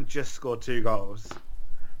 He hasn't just scored 2 goals.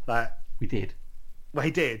 Like, We did. well,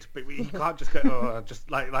 he did, but you can't just go just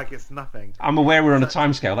like it's nothing. I'm aware we're on a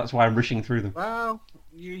timescale, that's why I'm rushing through them. Well,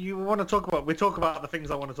 you want to talk about? We talk about the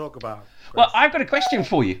things I want to talk about. Chris. Well, I've got a question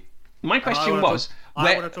for you. My question was...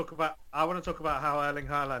 I want to talk about how Erling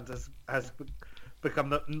Haaland has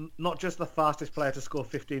become not just the fastest player to score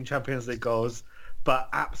 15 Champions League goals, but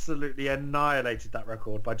absolutely annihilated that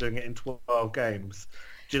record by doing it in 12 games.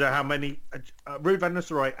 Do you know how many? Ruud van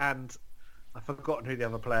Nistelrooy and I've forgotten who the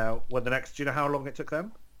other player were the next. Do you know how long it took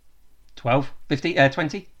them? 12, 15,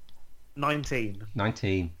 20? 19.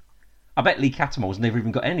 19. I bet Lee Catamol's never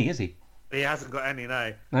even got any, is he? He hasn't got any,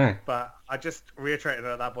 no. No. But I just reiterated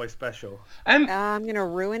that boy's special. I'm going to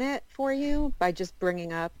ruin it for you by just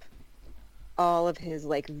bringing up all of his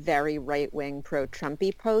very right-wing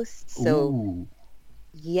pro-Trumpy posts. So Ooh.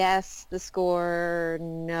 yes, the score,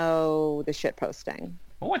 no, the shit posting.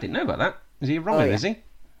 Oh, I didn't know about that. Is he wrong, Oh, yeah. is he?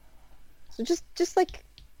 So just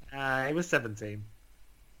He was 17.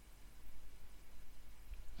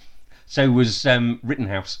 So was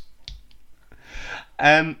Rittenhouse.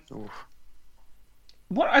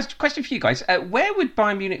 A question for you guys: where would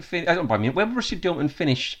Bayern Munich where would Borussia Dortmund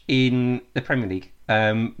finish in the Premier League?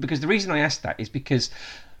 Because the reason I asked that is because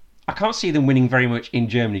I can't see them winning very much in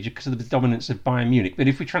Germany just because of the dominance of Bayern Munich. But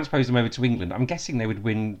if we transpose them over to England, I'm guessing they would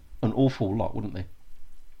win an awful lot, wouldn't they?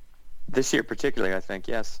 This year particularly, I think,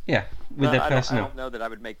 yes. Yeah, with their personnel. I don't know that I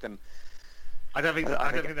would make them... I don't think they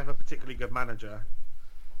have a particularly good manager.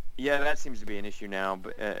 Yeah, that seems to be an issue now.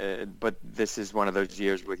 But this is one of those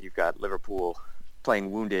years where you've got Liverpool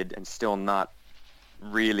playing wounded and still not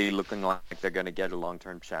really looking like they're going to get a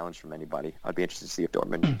long-term challenge from anybody. I'd be interested to see if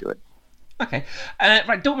Dortmund can do it. Okay.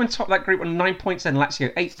 Right, Dortmund top that group on 9 points, then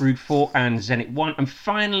Lazio 8, Brugge 4, and Zenit 1. And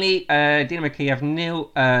finally, Dinamo Kiev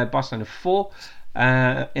 0, Barcelona 4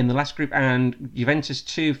 in the last group, and Juventus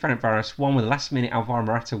 2, Ferencváros 1 with a last-minute Alvaro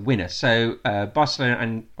Morata winner. So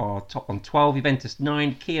Barcelona are top on 12, Juventus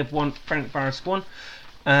 9, Kiev 1, Ferencváros 1.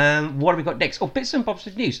 What have we got next? Bits and bobs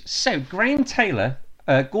of news. So Gordon Taylor,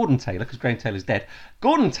 because Graham Taylor's dead.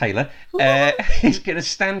 Gordon Taylor is going to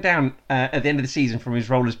stand down at the end of the season from his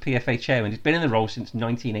role as PFA chairman. He's been in the role since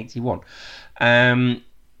 1981.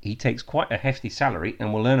 He takes quite a hefty salary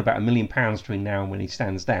and will earn about £1 million between now and when he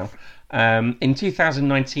stands down. In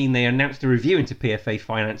 2019, they announced a review into PFA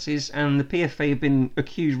finances, and the PFA have been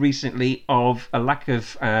accused recently of a lack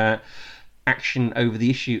of action over the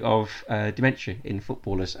issue of dementia in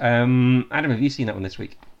footballers. Adam, have you seen that one this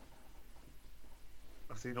week?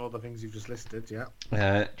 I've seen all the things you've just listed, yeah.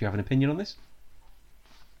 Do you have an opinion on this?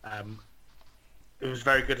 It was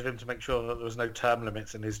very good of him to make sure that there was no term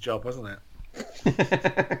limits in his job, wasn't it?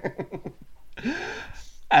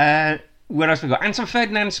 What else we got? Anton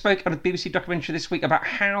Ferdinand spoke on a BBC documentary this week about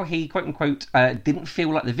how he, quote unquote, didn't feel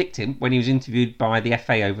like the victim when he was interviewed by the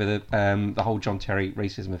FA over the whole John Terry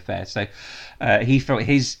racism affair. So he felt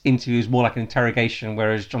his interview was more like an interrogation,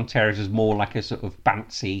 whereas John Terry's was more like a sort of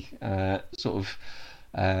bouncy sort of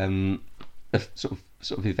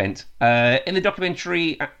event. In the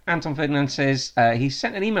documentary, Anton Ferdinand says he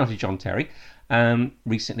sent an email to John Terry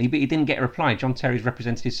recently, but he didn't get a reply. John Terry's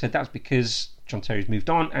representative said that's because John Terry's moved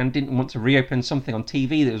on and didn't want to reopen something on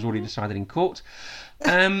TV that was already decided in court.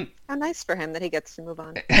 How nice for him that he gets to move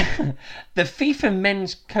on. The FIFA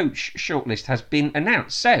men's coach shortlist has been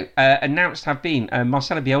announced. So, announced have been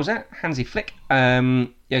Marcelo Bielsa, Hansi Flick,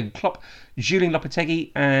 Jurgen Klopp, Julien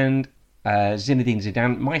Lopetegui, and Zinedine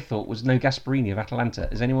Zidane. My thought was no Gasperini of Atalanta.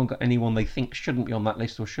 Has anyone got anyone they think shouldn't be on that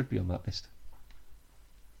list or should be on that list?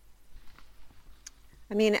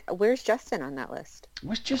 I mean, where's Justin on that list?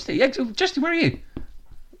 Where's Justin? Yeah, Justin, where are you?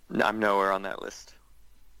 No, I'm nowhere on that list.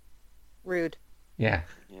 Rude. Yeah.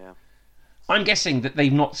 Yeah. I'm guessing that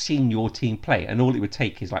they've not seen your team play, and all it would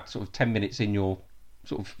take is like sort of 10 minutes in your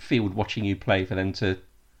sort of field watching you play for them to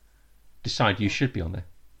decide you should be on there.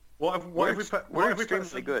 We're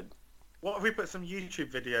extremely good. What if we put some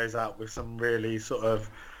YouTube videos out with some really sort of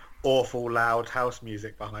awful loud house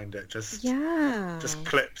music behind it? Just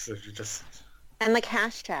clips of just... And like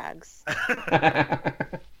hashtags. I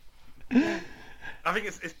think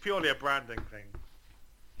it's purely a branding thing.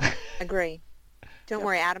 Agree. Don't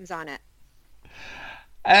worry, Adam's on it.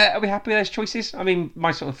 Are we happy with those choices? I mean,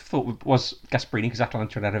 my sort of thought was Gasperini because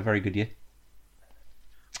Atalanta had a very good year.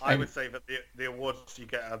 I would say that the awards you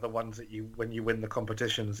get are the ones that when you win the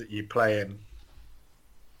competitions that you play in.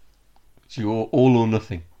 So you're all or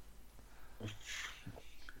nothing.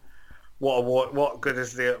 What award? What good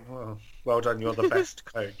is the? Well done, you're the best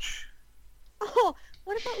coach. Oh,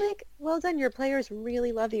 what about like, well done, your players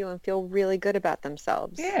really love you and feel really good about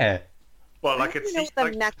themselves. Yeah. Well, like it's know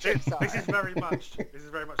what the metrics are. This is very much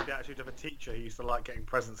the attitude of a teacher who used to like getting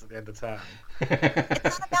presents at the end of term.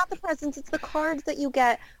 It's not about the presents, it's the cards that you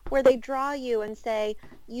get where they draw you and say,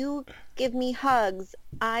 you give me hugs,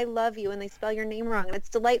 I love you, and they spell your name wrong, and it's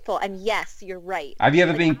delightful, and yes, you're right. Have you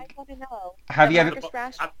ever been... I want to know. Have you ever...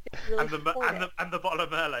 And the bottle of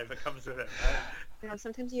Merlot that comes with it. Right? You know,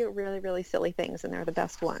 sometimes you get really, really silly things, and they're the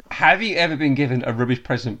best ones. Have you ever been given a rubbish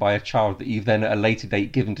present by a child that you've then at a later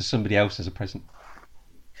date given to somebody else as a present?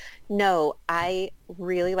 No, I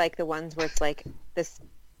really like the ones where it's like this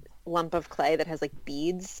lump of clay that has like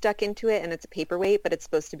beads stuck into it, and it's a paperweight, but it's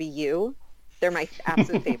supposed to be you. They're my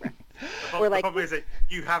absolute favorite. The problem is that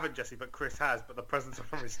you haven't, Jesse, but Chris has, but the presents are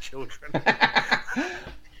from his children.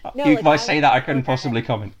 No, if I say that, I couldn't possibly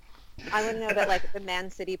comment. I want to know that like the Man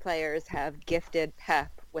City players have gifted Pep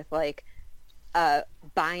with like a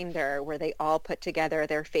binder where they all put together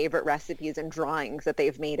their favorite recipes and drawings that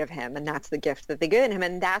they've made of him, and that's the gift that they give him,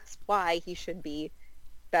 and that's why he should be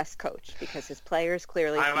best coach, because his players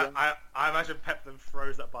clearly I imagine Pep then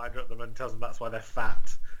throws that binder at them and tells them that's why they're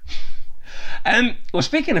fat. Well,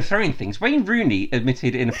 speaking of throwing things, Wayne Rooney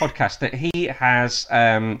admitted in a podcast that he has.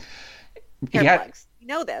 Plugs. You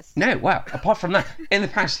know this. No, well, apart from that, in the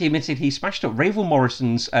past he admitted he smashed up Ravel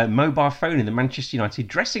Morrison's mobile phone in the Manchester United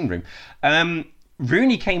dressing room.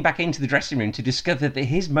 Rooney came back into the dressing room to discover that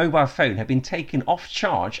his mobile phone had been taken off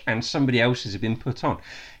charge and somebody else's had been put on.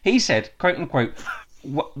 He said, quote unquote,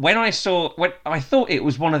 when I thought it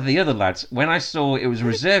was one of the other lads, when I saw it was a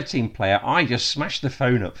reserve team player, I just smashed the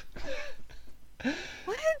phone up.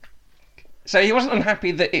 What? So he wasn't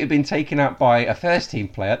unhappy that it had been taken out by a first team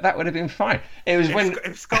player. That would have been fine. It was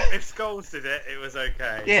if Scholes did it, it was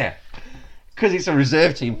okay. Yeah, because it's a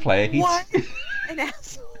reserve team player. What an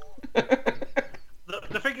asshole.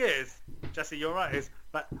 The thing is, Jesse, you're right, is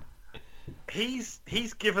that he's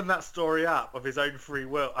given that story up of his own free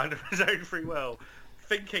will,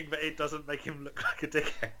 thinking that it doesn't make him look like a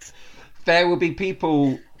dickhead. There will be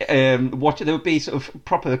people watching. There will be sort of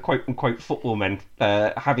proper quote unquote football men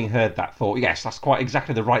having heard that thought. Yes, that's quite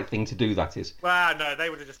exactly the right thing to do. That is. Well, no, they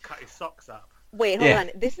would have just cut his socks up. Wait, hold on.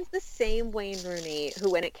 This is the same Wayne Rooney who,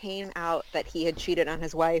 when it came out that he had cheated on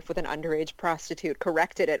his wife with an underage prostitute,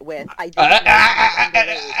 corrected it with, "I didn't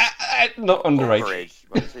know not underage.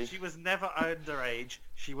 She was never underage.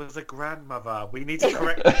 She was a grandmother. We need to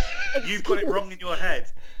correct this. You've got it wrong in your head.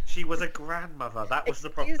 She was a grandmother. That was the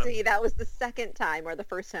problem. Excuse me, that was the second time or the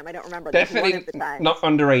first time. I don't remember. Definitely one of the times. not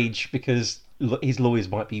underage, because his lawyers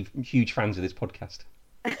might be huge fans of this podcast.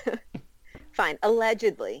 Fine,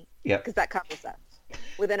 allegedly. Yeah. Because that covers up.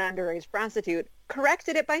 With an underage prostitute,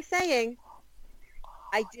 corrected it by saying,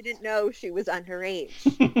 "I didn't know she was underage."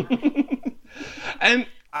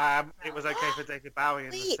 It was okay for David Bowie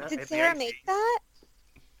in Wait, the did in Sarah the make 80s. that?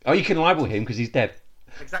 Oh, you can libel him because he's dead.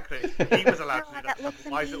 Exactly. He was allowed to do that that. looks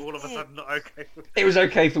Why is it all of a amazing. sudden not okay? It was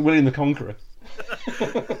okay for William the Conqueror.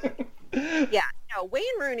 Yeah, no,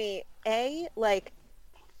 Wayne Rooney,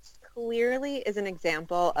 clearly is an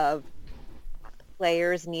example of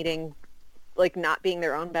players needing, not being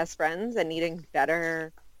their own best friends and needing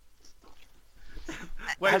better.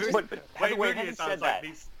 Wayne Having Rooney said that,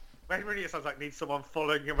 sounds like needs someone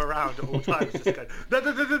following him around at all times. Just going, no.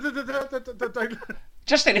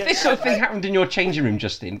 Justin, if this sort of thing happened in your changing room,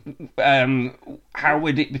 Justin, how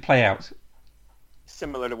would it play out?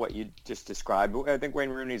 similar to what you just described. I think Wayne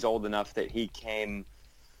Rooney's old enough that he came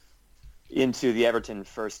into the Everton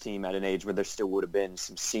first team at an age where there still would have been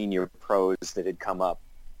some senior pros that had come up.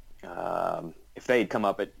 If they had come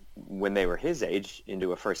up when they were his age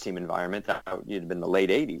into a first team environment, that would have been the late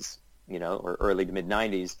 80s, or early to mid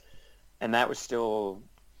 90s. And that was still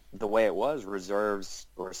the way it was. Reserves,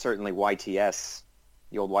 or certainly YTS,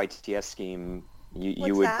 the old YTS scheme,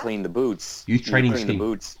 you would clean the boots. Youth training scheme. The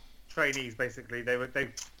boots. Trainees, basically. They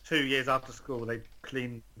 2 years after school, they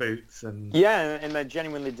clean boots and... Yeah, and I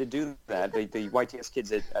genuinely did do that. The YTS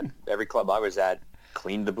kids at every club I was at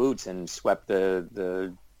cleaned the boots and swept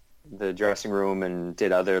the dressing room and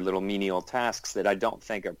did other little menial tasks that I don't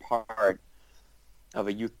think are part of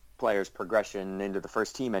a youth player's progression into the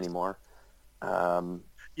first team anymore. Yeah, and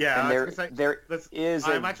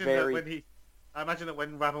I imagine that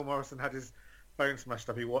when Ravel Morrison had his phone smashed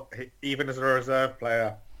up, he even as a reserve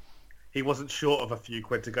player, he wasn't short of a few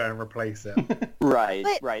quid to go and replace it. Right.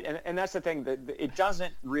 And that's the thing, that it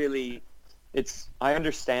doesn't really... I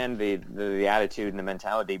understand the attitude and the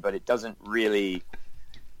mentality, but it doesn't really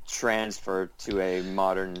transfer to a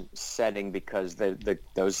modern setting because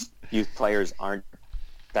those youth players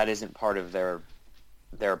that isn't part of their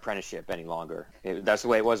apprenticeship any longer. That's the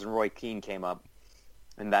way it was when Roy Keane came up,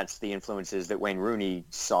 and that's the influences that Wayne Rooney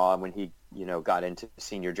saw when he got into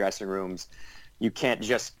senior dressing rooms. You can't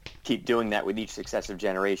just keep doing that with each successive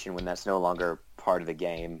generation when that's no longer part of the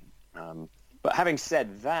game. But having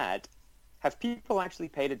said that, have people actually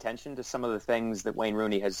paid attention to some of the things that Wayne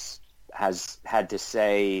Rooney has had to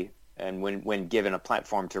say, and when given a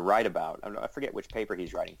platform to write about? I forget which paper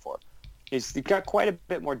he's writing for. He's got quite a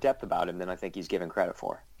bit more depth about him than I think he's given credit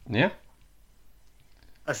for. Yeah.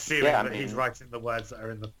 Assuming that he's writing the words that are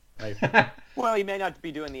in the paper. Well, he may not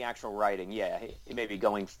be doing the actual writing. Yeah, he may be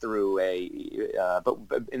going through but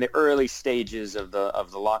in the early stages of the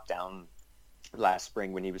lockdown last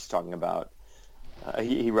spring, when he was talking about,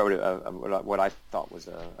 he wrote what I thought was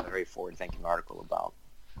a very forward-thinking article about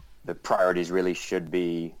the priorities really should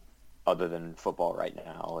be other than football right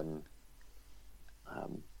now, and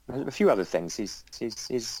a few other things.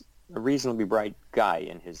 He's a reasonably bright guy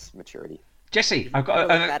in his maturity. Jesse,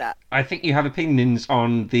 I think you have opinions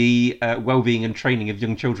on the well-being and training of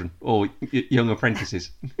young children or young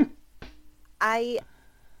apprentices. I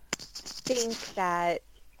think that,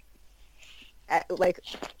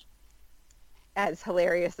 as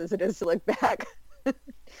hilarious as it is to look back.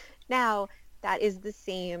 Now, that is the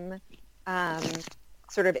same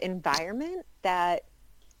sort of environment that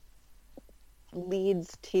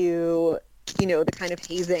leads to, the kind of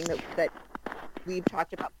hazing that we've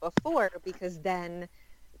talked about before, because then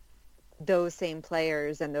those same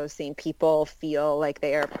players and those same people feel like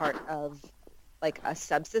they are part of like a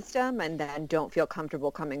subsystem, and then don't feel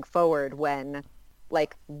comfortable coming forward when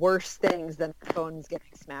like worse things than their phones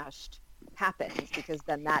getting smashed happens, because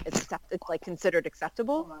then that is it's like considered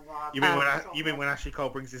acceptable. You mean when Ashley Cole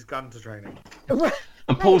brings his gun to training?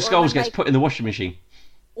 And Paul Scholes gets put in the washing machine.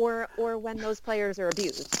 Or when those players are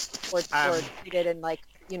abused or treated in like,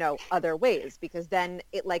 other ways, because then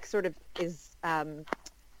it like sort of is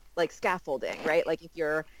like scaffolding, right? Like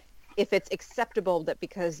if it's acceptable that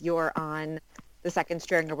because you're on the second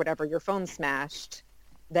string or whatever, your phone's smashed,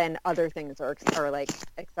 then other things are like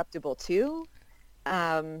acceptable too.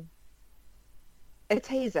 It's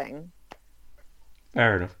hazing.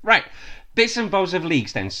 Fair enough. Right. Bits and bobs of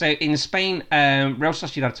leagues then. So in Spain, Real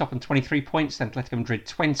Sociedad top on 23 points, then Atletico Madrid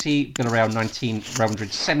 20, Villarreal 19, Real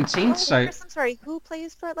Madrid 17. I'm sorry, who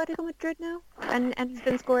plays for Atletico Madrid now and has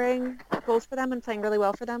been scoring goals for them and playing really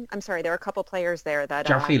well for them? I'm sorry, there are a couple players there that...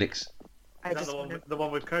 João Felix. The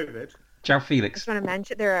one with COVID? João Felix. I just want to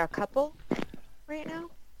mention there are a couple right now,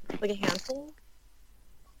 like a handful.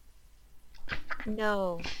 Like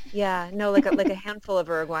a handful of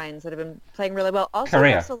Uruguayans that have been playing really well. Also,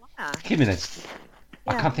 Correa, Barcelona. Jimenez.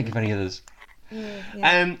 Yeah. I can't think of any others.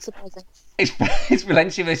 Surprising. It's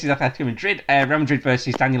Valencia versus Atletico Madrid, Real Madrid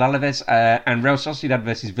versus Daniel Alves, and Real Sociedad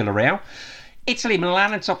versus Villarreal. Italy,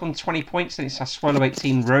 Milan are top on 20 points, then it's Sassuolo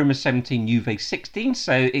 18, Roma 17, Juve 16.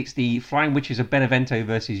 So it's the Flying Witches of Benevento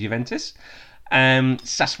versus Juventus.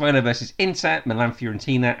 Sassuolo versus Inter, Milan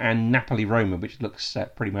Fiorentina, and Napoli Roma, which looks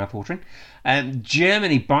pretty mouth-watering.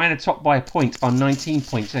 Germany, Bayern are top by a point on 19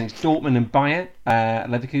 points, and it's Dortmund and Bayer,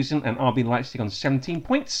 Leverkusen, and RB Leipzig on 17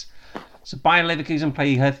 points. So Bayer Leverkusen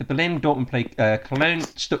play Hertha Berlin, Dortmund play Cologne,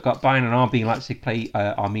 Stuttgart Bayern, and RB Leipzig play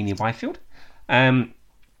Arminia Bielefeld.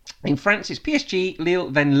 In France, it's PSG, Lille,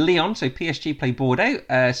 then Lyon. So PSG play Bordeaux,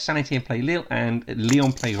 Saint-Étienne play Lille, and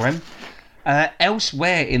Lyon play Rennes.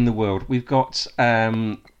 Elsewhere in the world, we've got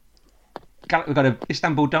an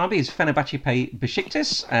Istanbul derby. Is Fenerbahce play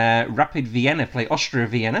Besiktas, Rapid Vienna play Austria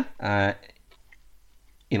Vienna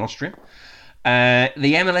in Austria. The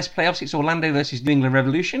MLS playoffs, it's Orlando versus New England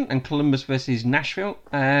Revolution and Columbus versus Nashville.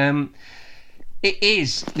 It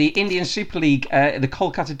is the Indian Super League, the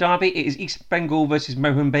Kolkata derby. It is East Bengal versus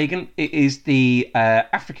Mohun Bagan. It is the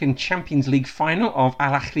African Champions League final of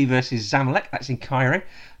Al Ahly versus Zamalek. That's in Cairo.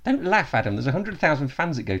 Don't laugh, Adam. There's 100,000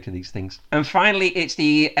 fans that go to these things. And finally, it's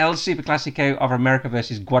the El Super Clasico of America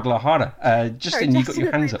versus Guadalajara. Justin, you got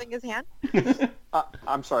your hands up. His hand.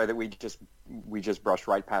 I'm sorry that we just brushed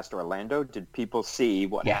right past Orlando. Did people see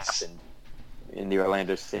what happened in the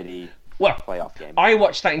Orlando City playoff game? I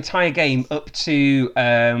watched that entire game up to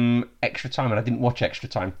extra time, and I didn't watch extra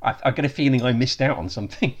time. I get a feeling I missed out on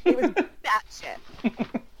something. It was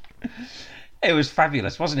batshit. It was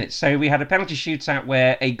fabulous, wasn't it? So we had a penalty shootout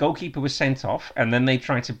where a goalkeeper was sent off, and then they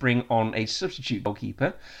tried to bring on a substitute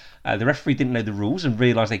goalkeeper. The referee didn't know the rules and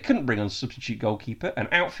realised they couldn't bring on a substitute goalkeeper. An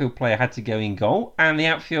outfield player had to go in goal, and the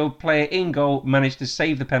outfield player in goal managed to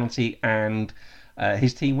save the penalty, and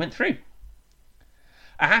his team went through.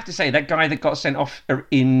 I have to say, that guy that got sent off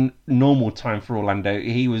in normal time for Orlando,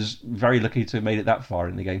 he was very lucky to have made it that far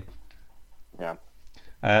in the game. Yeah.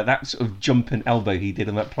 That sort of jump and elbow he did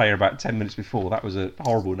on that player about 10 minutes before, that was a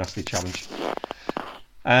horrible, nasty challenge.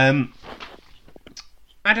 Adam,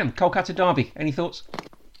 Kolkata derby, any thoughts?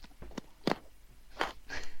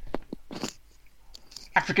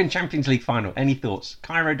 African Champions League final, any thoughts?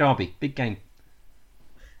 Cairo derby, big game.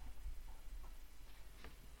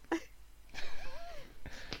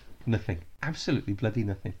 Nothing. Absolutely bloody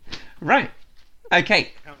nothing. Right.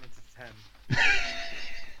 Okay. Counting to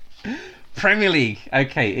 10. Premier League.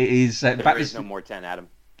 Okay, it is... there is no more 10, Adam.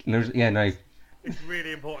 No. It's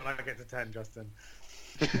really important I get to 10, Justin.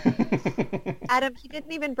 Adam, he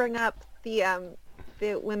didn't even bring up the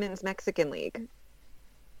Women's Mexican League.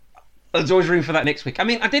 There's always room for that next week. I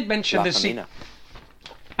mean, I did mention I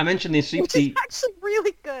mentioned the Super... Which is actually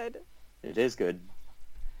really good. It is good.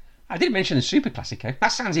 I did mention the Super Classico. That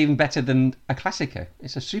sounds even better than a Classico.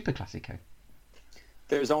 It's a Super Classico.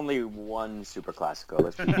 There's only one Super Classico.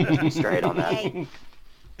 Let's be straight on that.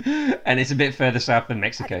 And it's a bit further south than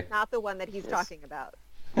Mexico. That's not the one that he's talking about.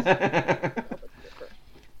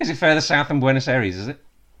 Is it further south than Buenos Aires, is it?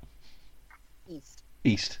 East.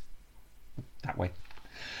 East. That way.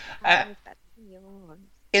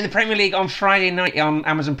 In the Premier League on Friday night on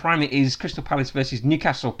Amazon Prime, it is Crystal Palace versus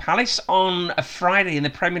Newcastle. Palace on a Friday in the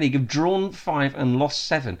Premier League have drawn 5 and lost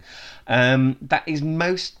 7. That is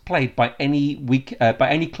most played by any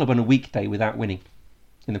club on a weekday without winning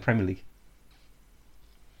in the Premier League.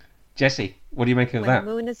 Jesse, what do you make of that?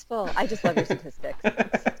 The moon is full. I just love your statistics.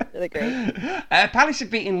 It's really great. Palace have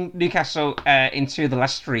beaten Newcastle in 2 of the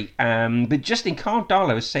last 3, but Justin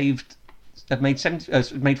Cardalo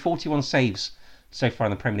has made 41 saves so far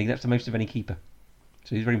in the Premier League. That's the most of any keeper.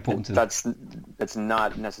 So he's very important to them. That's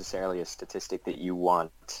not necessarily a statistic that you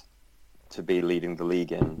want to be leading the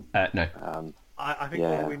league in. No. I think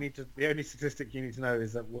the only statistic you need to know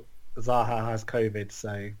is that Zaha has COVID,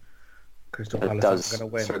 so Crystal Palace are going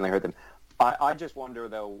to win. Certainly hurt them. I just wonder,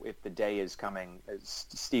 though, if the day is coming, as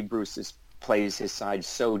Steve Bruce plays his side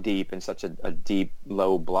so deep in such a deep,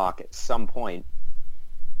 low block, at some point,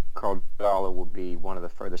 Carl Gala will be one of the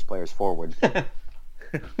furthest players forward.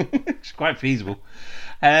 It's quite feasible.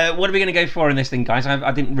 What are we going to go for in this thing, guys?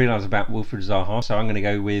 I didn't realise about Wilfried Zaha, so I'm going to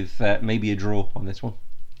go with maybe a draw on this one.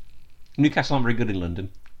 Newcastle aren't very good in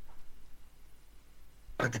London.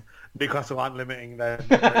 Newcastle aren't limiting their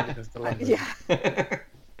greatness to London. Yeah.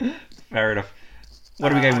 Fair enough.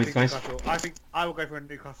 What are we going with, guys? I think I will go for a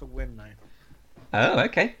Newcastle win now. Oh,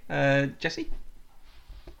 okay. Jesse?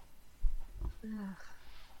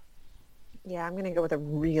 Yeah, I'm going to go with a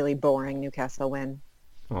really boring Newcastle win.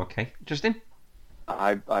 Okay. Justin?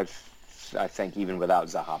 I think even without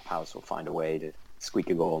Zaha, Palace will find a way to squeak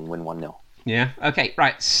a goal and win 1-0. Yeah. Okay.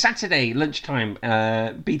 Right. Saturday lunchtime.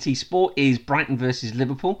 BT Sport is Brighton versus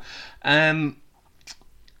Liverpool.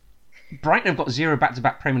 Brighton have got 0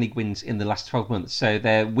 back-to-back Premier League wins in the last 12 months, so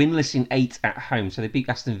they're winless in 8 at home. So they beat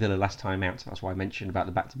Aston Villa last time out. That's why I mentioned about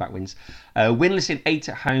the back-to-back wins. Winless in 8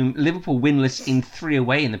 at home. Liverpool winless in 3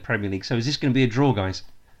 away in the Premier League. So is this going to be a draw, guys?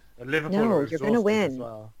 Liverpool no, you're going to win.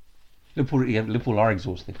 Well. Liverpool are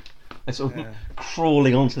exhausted. They're sort of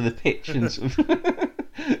crawling onto the pitch and sort of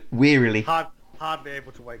wearily. Hardly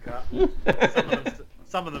able to wake up.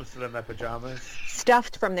 Some of them still in their pyjamas.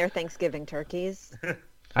 Stuffed from their Thanksgiving turkeys.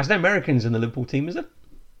 There's no Americans in the Liverpool team, is there?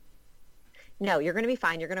 No, you're going to be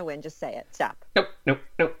fine. You're going to win. Just say it. Stop. Nope.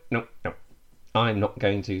 I'm not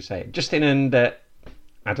going to say it. Justin and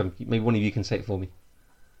Adam, maybe one of you can say it for me.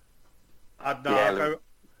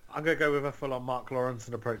 I'm going to go with a full-on Mark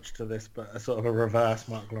Lawrenson approach to this, but a sort of a reverse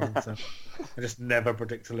Mark Lawrenson. I just never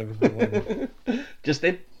predict a Liverpool win.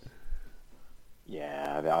 Justin?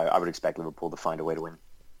 Yeah, I would expect Liverpool to find a way to win.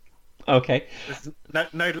 Okay. No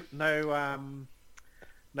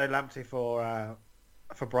Lamptey for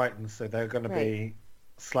Brighton, so they're going to be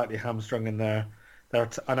slightly hamstrung in their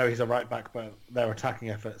I know he's a right back, but their attacking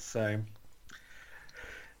efforts. So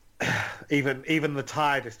even the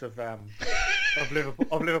tiredest of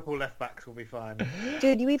Liverpool left backs will be fine.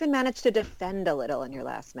 Dude, you even managed to defend a little in your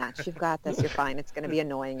last match. You've got this. You're fine. It's going to be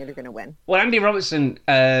annoying, and you're going to win. Well, Andy Robertson,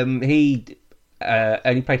 he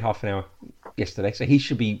only played half an hour yesterday, so he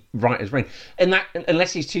should be right as rain. And that,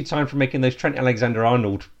 unless he's too tired from making those Trent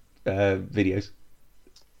Alexander-Arnold videos.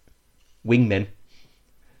 Wingmen.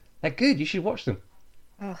 They're good. You should watch them.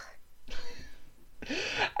 Ugh.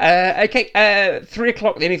 Okay, 3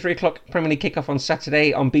 o'clock, the only 3 o'clock Premier League kickoff on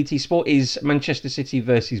Saturday on BT Sport is Manchester City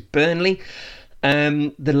versus Burnley.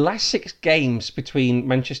 The last 6 games between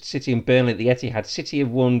Manchester City and Burnley at the Etihad, City have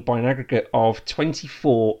won by an aggregate of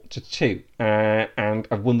 24-2, and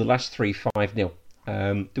have won the last 3 5-0.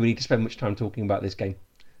 Do we need to spend much time talking about this game?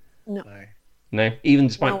 No. Even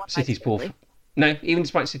despite City's poor. No, even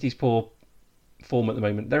despite City's poor form at the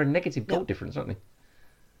moment, they're a negative goal difference, aren't they?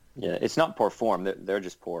 Yeah, it's not poor form; they're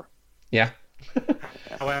just poor. Yeah.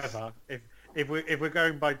 However, if we're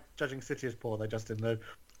going by judging City as poor, they're just in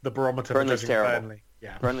the barometer. Burnley's for terrible. Burnley.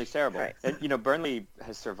 Yeah, Burnley's terrible. Right. And Burnley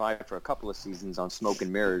has survived for a couple of seasons on smoke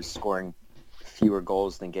and mirrors, scoring fewer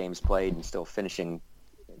goals than games played and still finishing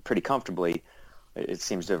pretty comfortably. It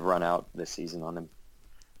seems to have run out this season on them.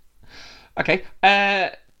 Okay.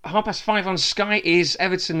 5:30 on Sky is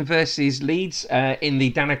Everton versus Leeds in the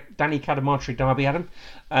Danny Cadamarteri derby, Adam.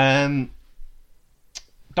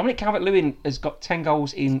 Dominic Calvert-Lewin has got 10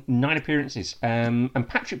 goals in 9 appearances, and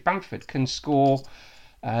Patrick Bamford can score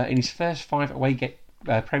in his first 5 away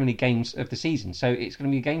Premier League games of the season. So it's going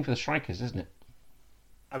to be a game for the strikers, isn't it?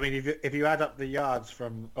 I mean, if you add up the yards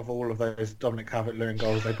of all of those Dominic Calvert-Lewin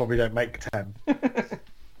goals, they probably don't make 10.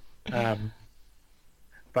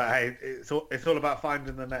 But hey, it's all about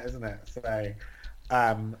finding the net, isn't it? So,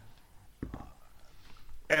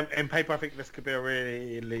 in paper, I think this could be a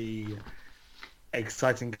really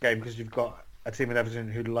exciting game because you've got a team in Everton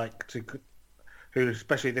who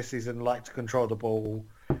especially this season, like to control the ball.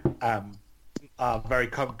 are very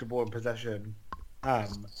comfortable in possession,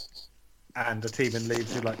 and a team in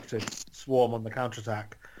Leeds who like to swarm on the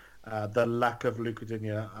counter-attack, the lack of Luca Digne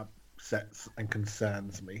upsets and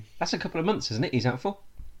concerns me. That's a couple of months, isn't it? He's out for.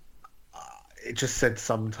 It just said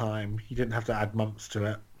sometime. You didn't have to add months to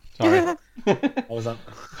it. Sorry. I was on.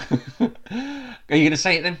 Are you going to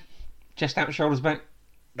say it then? Chest out, shoulders back?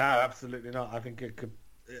 No, absolutely not. I think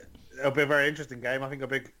it'll be a very interesting game. I think a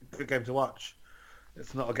good game to watch.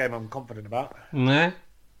 It's not a game I'm confident about. No.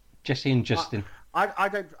 Jesse and Justin. I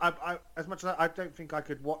don't. As much as I don't think I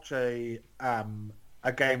could watch a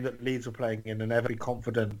game that Leeds were playing in and ever be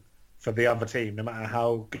confident for the other team, no matter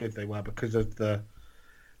how good they were, because of the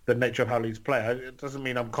nature of how Leeds play. It doesn't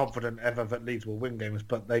mean I'm confident ever that Leeds will win games,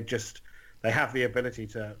 but they have the ability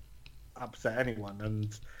to upset anyone,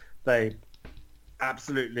 and they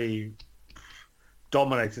absolutely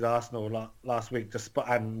dominated Arsenal last week,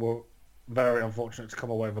 and were very unfortunate to come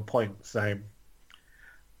away with a point. So,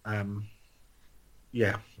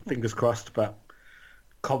 yeah, fingers crossed, but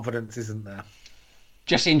confidence isn't there.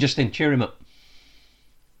 Jesse and Justin, cheer him up.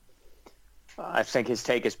 I think his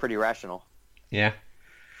take is pretty rational. Yeah.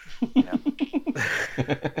 Yeah.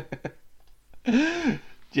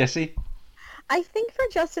 Jesse? I think for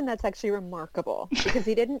Justin that's actually remarkable because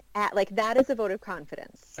he didn't add, like, that is a vote of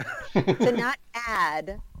confidence. To not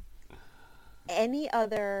add any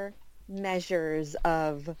other measures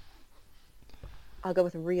of, I'll go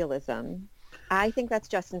with realism. I think that's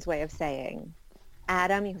Justin's way of saying,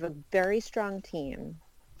 Adam, you have a very strong team.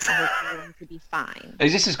 You're going to be fine.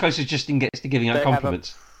 Is this as close as Justin gets to giving out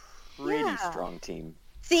compliments? Pretty strong team.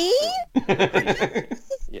 See? This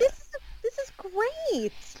Yeah. is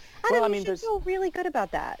great. Adam, you should feel really good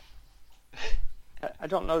about that. I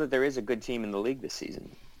don't know that there is a good team in the league this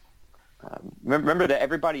season. Remember that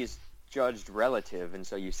everybody is judged relative, and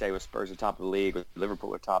so you say, well, Spurs are top of the league, or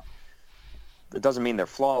Liverpool are top. That doesn't mean they're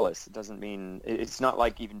flawless. It doesn't mean it's not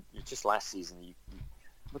like even just last season. You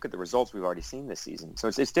look at the results we've already seen this season. So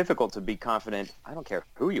it's difficult to be confident. I don't care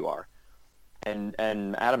who you are. And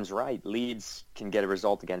Adam's right. Leeds can get a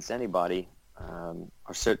result against anybody,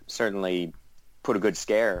 or certainly put a good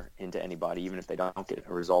scare into anybody, even if they don't get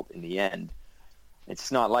a result in the end.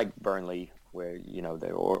 It's not like Burnley, where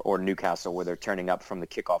or Newcastle, where they're turning up from the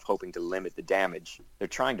kickoff hoping to limit the damage. They're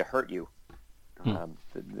trying to hurt you.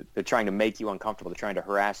 They're trying to make you uncomfortable. They're trying to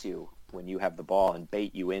harass you when you have the ball and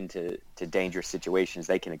bait you into dangerous situations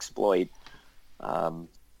they can exploit.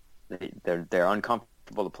 They're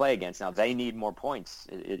uncomfortable to play against. Now they need more points.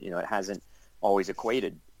 It hasn't always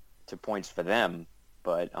equated to points for them,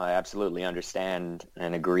 but I absolutely understand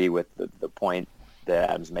and agree with the point that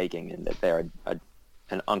Adam's making, and that they're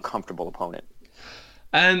an uncomfortable opponent.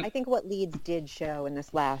 I think what Leeds did show in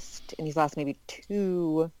these last maybe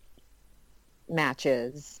 2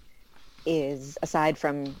 matches is, aside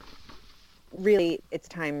from really it's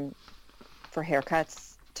time for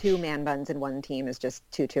haircuts, 2 man buns in one team is just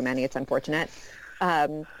too many. It's unfortunate.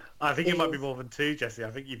 I think it might be more than 2, Jesse.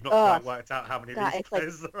 I think you've not quite worked out how many of these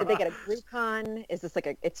players did they get a Groupon? Is this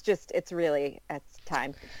it's really, it's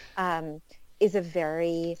time. Is a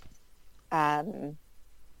very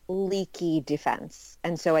leaky defense.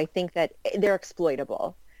 And so I think that they're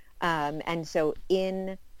exploitable. And so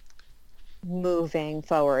in moving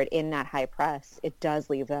forward in that high press, it does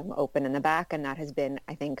leave them open in the back, and that has been,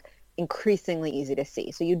 I think, increasingly easy to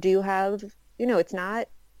see. So you do have, it's not,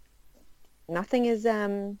 nothing is,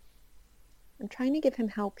 I'm trying to give him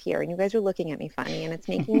help here, and you guys are looking at me funny, and it's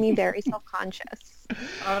making me very self-conscious.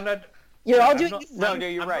 You're all doing this. No,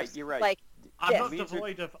 you're right. You're right. Like, I'm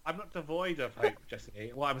not devoid of hope,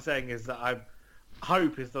 Jesse. What I'm saying is that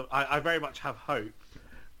I very much have hope,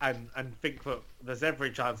 and think that there's every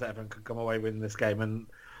chance that Everton could come away winning this game,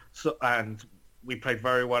 and we played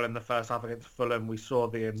very well in the first half against Fulham.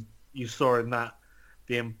 You saw in that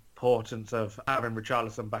the importance of having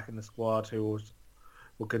Richarlison back in the squad, who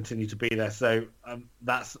will continue to be there. So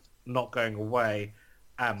that's not going away.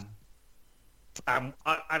 And I'm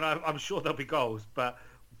sure there'll be goals, but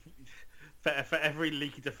for every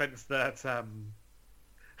leaky defence that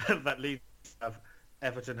that Leeds have,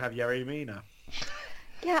 Everton have Yerry Mina.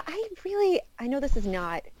 Yeah, I know this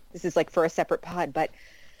is like for a separate pod, but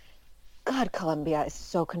God, Colombia is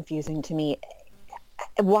so confusing to me.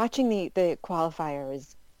 Watching the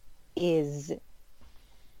qualifiers is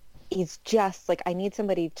just like, I need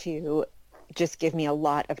somebody to just give me a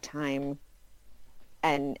lot of time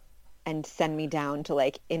and send me down to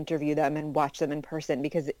like interview them and watch them in person,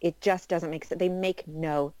 because it just doesn't make sense. They make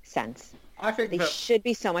no sense. I think they should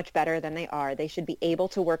be so much better than they are. They should be able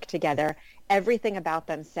to work together. Everything about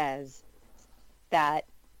them says that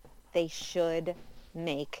they should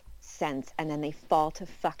make sense, and then they fall to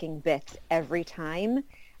fucking bits every time.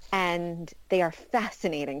 And they are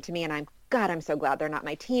fascinating to me, and I'm so glad they're not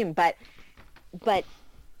my team. But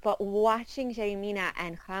watching Yerry Mina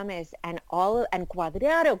and James and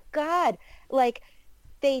Cuadrado, God, like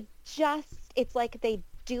it's like they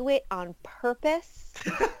do it on purpose.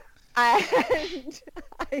 And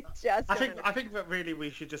I think that really we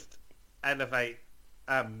should just elevate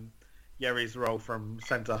Yerry's role from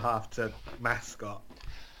centre half to mascot.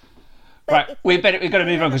 Right, we've got to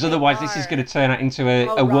move on, because otherwise this is going to turn out into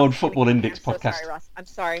a World Football Index podcast. Sorry, Ross. I'm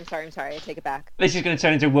sorry. I take it back. This is going to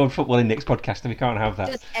turn into a World Football Index podcast, and we can't have that.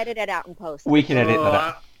 Just edit it out and post. We can edit that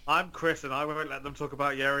out. I'm Chris, and I won't let them talk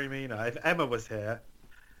about Yerry Mina. If Emma was here...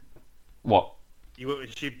 What?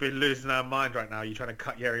 She'd be losing her mind right now. You're trying to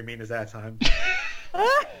cut Yerry Mina's airtime.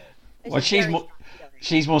 Well,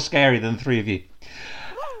 she's more scary than the three of you.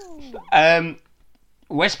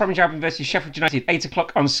 West Bromwich Albion versus Sheffield United, 8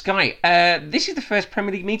 o'clock on Sky. This is the first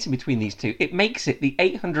Premier League meeting between these two. It makes it the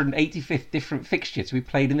 885th different fixture to be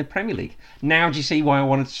played in the Premier League. Now do you see why I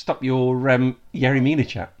wanted to stop your Yerry Mina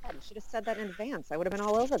chat? You should have said that in advance. I would have been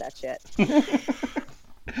all over that shit.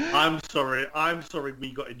 I'm sorry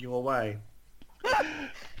we got in your way.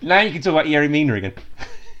 Now you can talk about Yerry Mina again.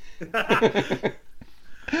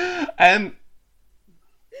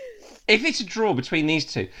 If it's a draw between these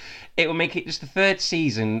two, it will make it just the third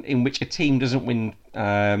season in which a team doesn't win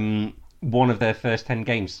one of their first 10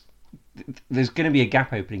 games. There's going to be a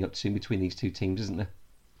gap opening up soon between these two teams, isn't there?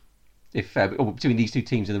 Or between these two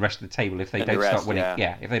teams and the rest of the table, if they don't start winning.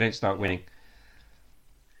 Yeah, if they don't start winning.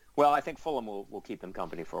 Well, I think Fulham will keep them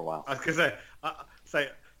company for a while. I was going to say,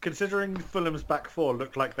 considering Fulham's back four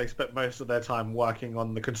looked like they spent most of their time working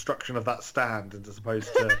on the construction of that stand as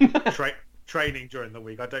opposed to training during the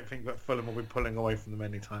week, I don't think that Fulham will be pulling away from them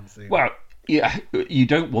anytime soon. Well, yeah, you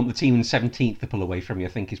don't want the team in 17th to pull away from you, I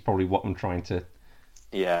think is probably what I'm trying to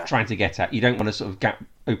get at. You don't want to sort of gap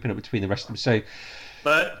open up between the rest of them. So,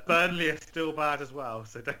 but Burnley are still bad as well,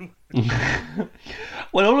 so don't...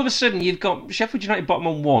 Well, all of a sudden you've got Sheffield United bottom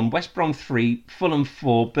on 1, West Brom 3, Fulham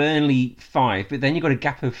 4, Burnley 5, but then you've got a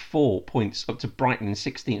gap of 4 points up to Brighton in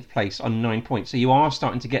 16th place on 9 points. So you are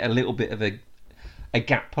starting to get a little bit of a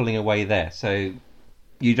gap pulling away there. So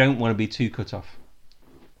you don't want to be too cut off.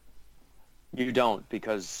 You don't,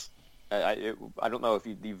 because I don't know if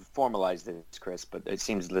you've formalised this, Chris, but it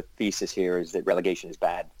seems the thesis here is that relegation is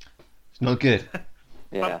bad. It's not good.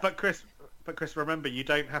 Yeah. But Chris, remember, you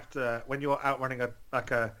don't have to, when you're outrunning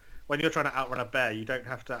when you're trying to outrun a bear, you don't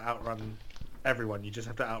have to outrun everyone. You just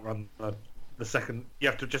have to outrun the second.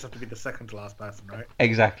 You just have to be the second to last person, right?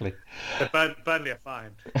 Exactly. But Burnley are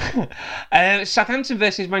fine. Southampton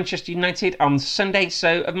versus Manchester United on Sunday.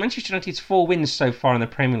 So of Manchester United's 4 wins so far in the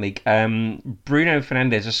Premier League, Bruno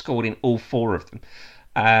Fernandes has scored in all 4 of them.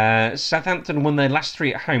 Southampton won their last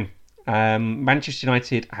 3 at home. Manchester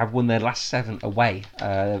United have won their last 7 away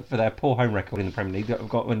for their poor home record in the Premier League. They've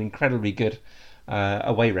got an incredibly good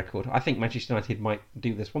away record. I think Manchester United might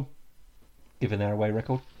do this one, given their away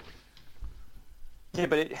record. Yeah,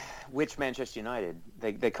 but which Manchester United?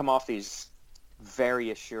 They come off these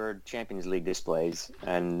very assured Champions League displays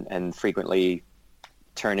and frequently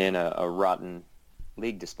turn in a rotten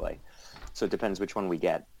league display. So it depends which one we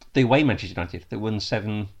get. The away Manchester United, they won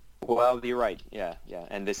 7... Well, you're right. Yeah.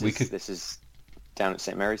 And this is down at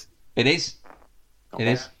St Mary's. It is. Okay.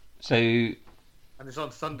 It is. So. And it's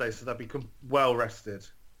on Sunday, so they'll be well rested.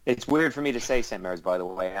 It's weird for me to say St Mary's, by the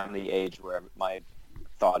way. I'm the age where my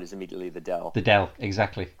thought is immediately the Dell. The Dell,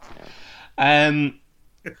 exactly. Yeah.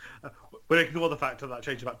 We'll ignore the fact that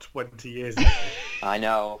changed about 20 years ago. I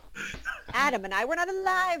know. Adam and I were not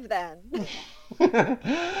alive then.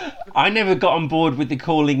 I never got on board with the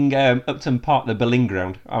calling Upton Park the Boleyn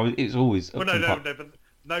Ground. It was always Upton Park. No, but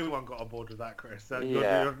no one got on board with that, Chris.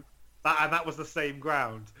 Yeah. That was the same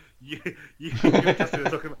ground. You just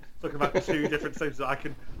talking about 2 different things. So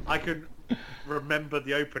I can remember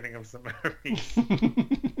the opening of St Mary's.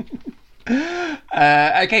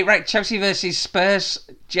 Okay, right. Chelsea versus Spurs.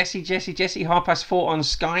 Jesse, 4:30 on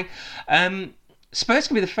Sky. Spurs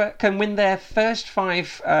can win their first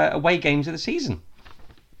 5 away games of the season,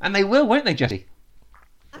 and they will, won't they, Jesse?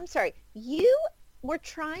 I'm sorry. You were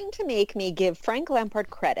trying to make me give Frank Lampard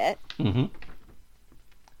credit. Mm-hmm.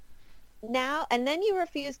 Now and then you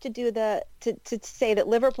refused to do to say that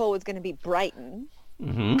Liverpool was going to beat Brighton.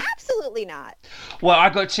 Mm-hmm. Absolutely not. Well,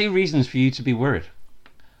 I've got 2 reasons for you to be worried.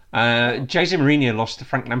 Jose Mourinho lost to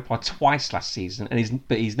Frank Lampard twice last season,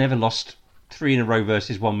 but he's never lost 3 in a row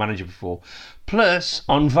versus one manager before. Plus,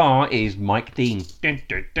 on VAR is Mike Dean. Dun,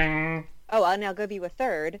 dun, dun. Oh, I'll now give you a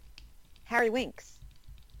third. Harry Winks.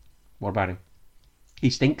 What about him? He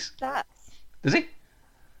stinks. Sucks. Does he?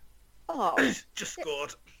 Oh, Just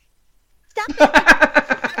scored. stop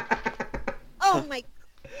it! Oh my!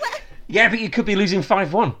 What? Yeah, but you could be losing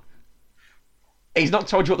 5-1. He's not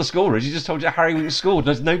told you what the score is. He just told you Harry Winks scored.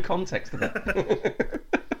 There's no context to that.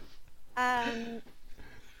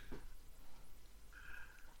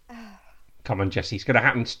 Come on, Jesse. It's going to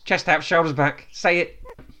happen. Chest out, shoulders back. Say it.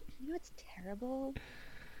 You know what's terrible?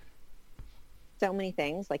 So many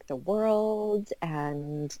things, like the world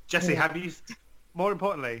and... Jesse, more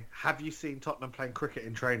importantly, have you seen Tottenham playing cricket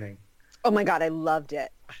in training? Oh my God, I loved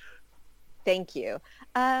it. Thank you.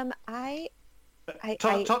 Tottenham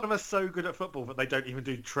are so good at football that they don't even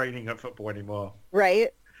do training at football anymore. Right?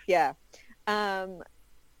 Yeah.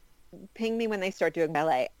 Ping me when they start doing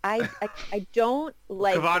ballet. I don't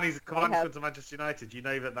like... Cavani's gone to Manchester United. You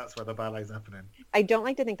know that's where the ballet's happening. I don't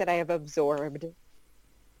like to think that I have absorbed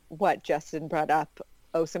what Justin brought up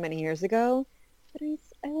so many years ago. But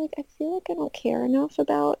I feel like I don't care enough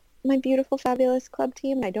about my beautiful, fabulous club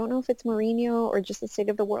team. I don't know if it's Mourinho or just the state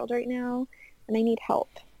of the world right now, and I need help.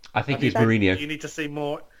 I think it's Mourinho. You need to see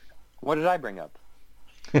more. What did I bring up?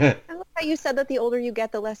 I love how you said that the older you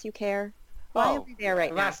get, the less you care. Why are we there right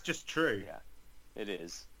now? That's just true. Yeah, it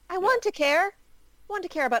is. I want to care. I want to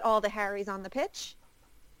care about all the Harrys on the pitch.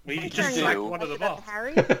 Well, you just sacked one of them off.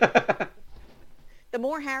 The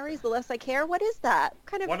more Harrys, the less I care. What is that?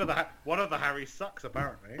 Kind of one of the Harrys sucks,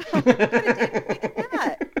 apparently. what kind of data is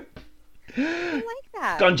that? I like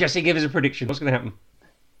that. Go on, Jesse. Give us a prediction. What's going to happen?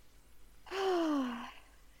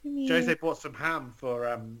 Jose bought some ham for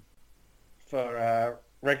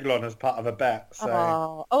Regulon as part of a bet.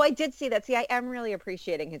 So. Oh, I did see that. See, I am really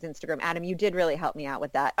appreciating his Instagram. Adam, you did really help me out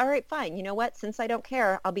with that. All right, fine. You know what? Since I don't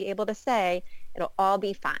care, I'll be able to say it'll all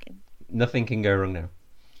be fine. Nothing can go wrong now.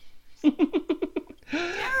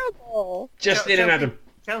 Terrible. Justin and Adam.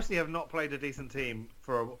 Chelsea have not played a decent team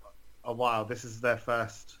for a while. This is their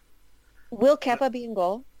first. Will Kepa be in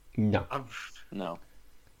goal? No. No.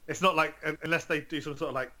 It's not like, unless they do some sort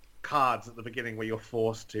of like cards at the beginning where you're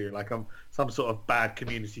forced to, like some sort of bad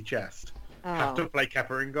community chest. Have to play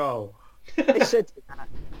Kepa in goal. They should do that.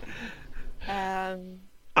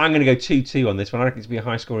 I'm going to go 2-2 on this one. I reckon it's going to be a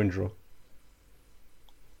high-scoring draw.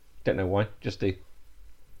 Don't know why. Just do.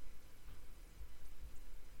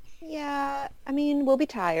 Yeah, I mean, we'll be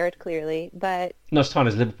tired, clearly, but... Not as tired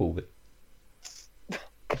as Liverpool, but...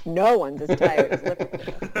 No one's as tired as Liverpool.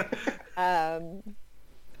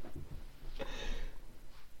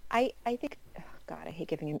 I think... Oh God, I hate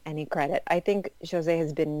giving him any credit. I think Jose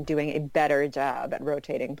has been doing a better job at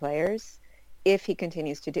rotating players. If he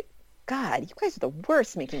continues to do... God, you guys are the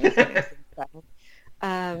worst making these things.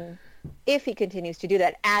 If he continues to do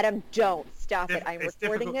that, Adam, don't stop it. I'm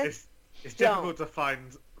recording this. It's difficult to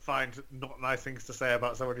find not nice things to say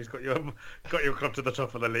about someone who's got your club to the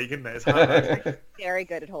top of the league, isn't it? It's hard. Very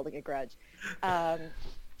good at holding a grudge.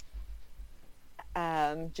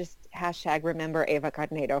 Just hashtag remember Ava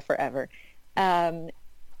Carnedo forever.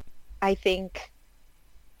 I think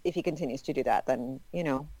if he continues to do that, then,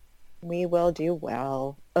 we will do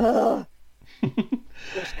well. Ugh.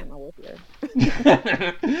 Wish Emma were here.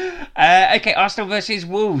 Okay, Arsenal versus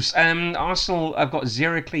Wolves. Arsenal have got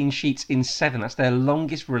 0 clean sheets in 7. That's their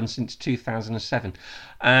longest run since 2007.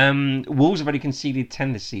 Wolves have already conceded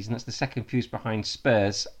 10 this season. That's the second fewest behind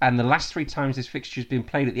Spurs. And the last 3 times this fixture has been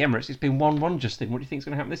played at the Emirates, it's been 1-1, Justin. What do you think is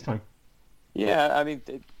going to happen this time? Yeah, I mean,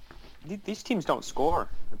 these teams don't score.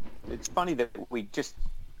 It's funny that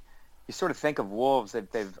you sort of think of Wolves,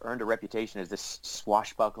 that they've earned a reputation as this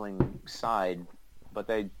swashbuckling side, but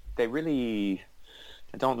they really,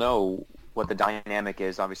 I don't know what the dynamic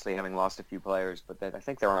is, obviously having lost a few players, but I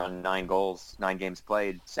think they're on 9 goals, 9 games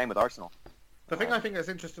played. Same with Arsenal. The thing I think that's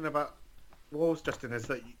interesting about Wolves, Justin, is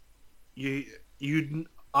that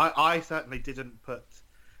I certainly didn't put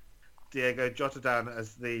Diego Jota down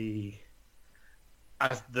as the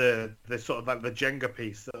sort of like the Jenga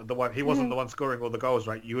piece, the one he wasn't the one scoring all the goals,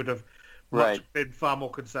 right? You would have been far more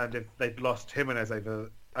concerned if they'd lost Jimenez over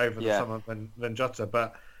the summer than Jota,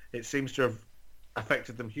 but it seems to have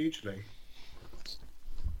affected them hugely.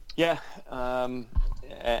 Yeah, and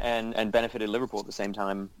benefited Liverpool at the same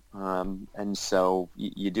time, and so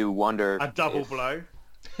you do wonder a double blow.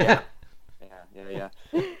 Yeah.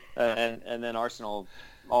 And then Arsenal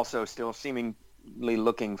also still seemingly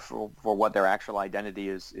looking for what their actual identity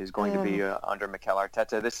is going to be under Mikel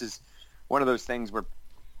Arteta. This is one of those things where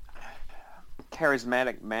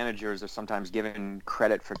charismatic managers are sometimes given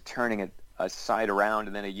credit for turning a side around,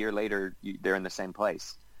 and then a year later they're in the same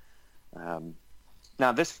place.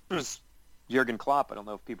 Now this was, Jurgen Klopp, I don't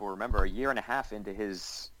know if people remember, a year and a half into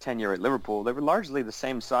his tenure at Liverpool, they were largely the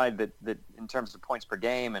same side that in terms of points per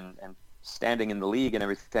game and standing in the league and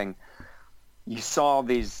everything. You saw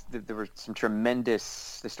there were some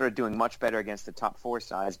tremendous, they started doing much better against the top 4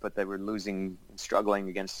 sides, but they were losing and struggling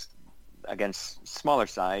against smaller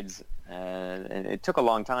sides. And it took a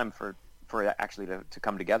long time for it actually to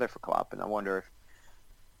come together for Klopp. And I wonder if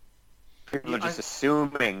people are just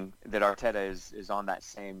assuming that Arteta is on that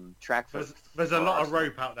same track. There's a lot of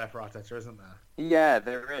rope out there for Arteta, isn't there? Yeah,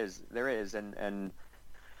 there is, and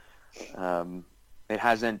it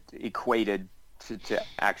hasn't equated to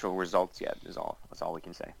actual results yet. That's all we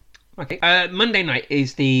can say. Okay. Monday night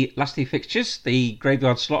is the last 2 fixtures. The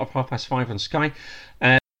graveyard slot of 5:30 on Sky.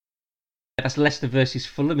 That's Leicester versus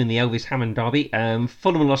Fulham in the Elvis Hammond derby.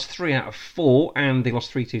 Fulham lost 3 out of 4, and they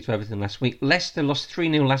lost 3-2 to Everton last week. Leicester lost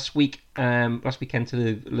 3-0 last weekend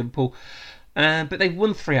to Liverpool, but they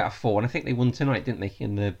won 3 out of 4, and I think they won tonight, didn't they,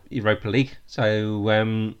 in the Europa League? So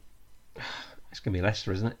it's going to be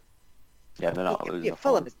Leicester, isn't it? Yeah, they're not losing.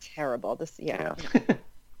 Fulham is terrible. Yeah.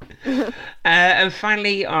 And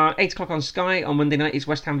finally, 8 o'clock on Sky on Monday night is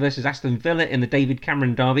West Ham versus Aston Villa in the David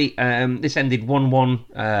Cameron derby. This ended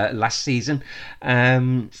 1-1 last season.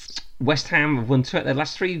 West Ham have won 2 out of their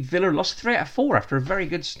last 3. Villa lost 3 out of 4 after a very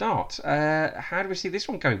good start. How do we see this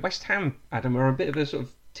one going? West Ham, Adam, are a bit of a sort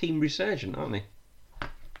of team resurgent, aren't they?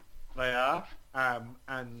 They are.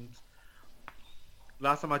 And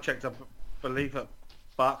last time I checked, I believe that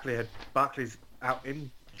Barkley's out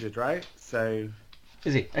injured, right? So.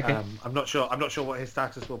 Is he? Okay. I'm not sure what his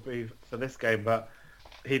status will be for this game, but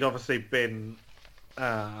he'd obviously been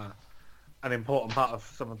an important part of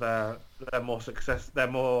some of their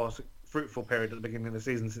more fruitful period at the beginning of the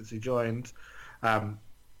season since he joined.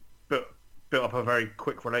 Built up a very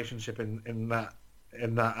quick relationship in that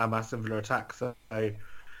Aston Villa attack. So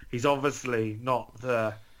he's obviously not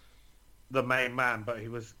the main man, but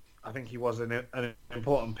I think he was an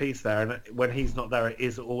important piece there. And when he's not there, it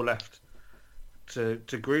is all left to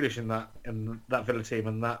Grealish in that Villa team,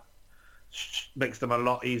 and that makes them a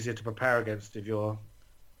lot easier to prepare against if you're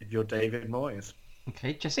David Moyes.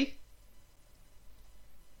 Okay, Jesse?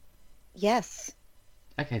 Yes.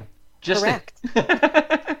 Okay, Justin.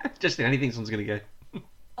 Correct. Justin, how do you think someone's going to go?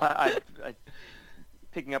 I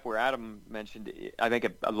picking up where Adam mentioned, I think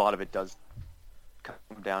a lot of it does come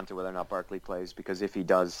down to whether or not Barkley plays, because if he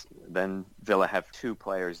does, then Villa have 2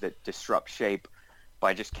 players that disrupt shape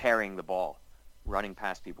by just carrying the ball, running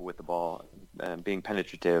past people with the ball, being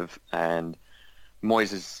penetrative. And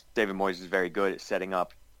David Moyes is very good at setting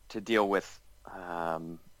up to deal with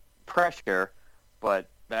pressure, but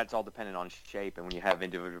that's all dependent on shape. And when you have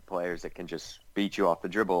individual players that can just beat you off the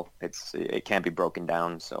dribble, it can't be broken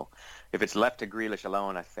down. So if it's left to Grealish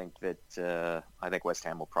alone, I think West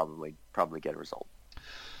Ham will probably get a result.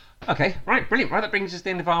 Okay, right, brilliant. Right, that brings us to the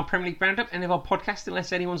end of our Premier League roundup, end of our podcast,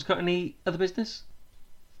 unless anyone's got any other business.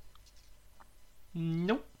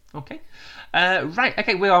 Nope. Okay. Right.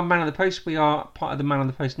 Okay. We are Man on the Post. We are part of the Man on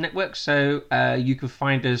the Post network. So you can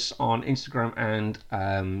find us on Instagram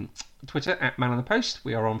and Twitter at Man on the Post.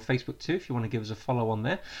 We are on Facebook too, if you want to give us a follow on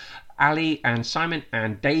there. Ali and Simon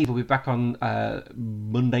and Dave will be back on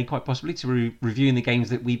Monday, quite possibly, to reviewing the games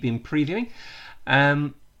that we've been previewing.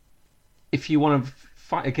 If you want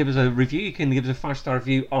to give us a review, you can give us a 5-star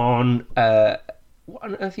review on... what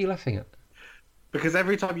on earth are you laughing at? Because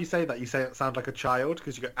every time you say that, you say it sounds like a child,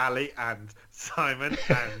 because you go Ali and Simon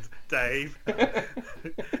and Dave.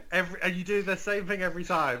 And you do the same thing every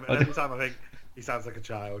time. And every time I think, he sounds like a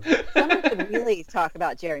child. Someone should really talk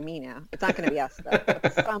about Jeremy now. It's not going to be us, though.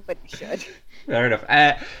 But somebody should. Fair enough.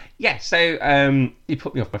 So you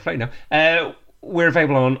put me off my flow now. We're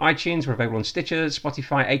available on iTunes, we're available on Stitcher,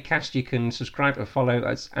 Spotify, Acast. You can subscribe and follow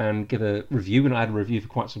us and give a review. And I had a review for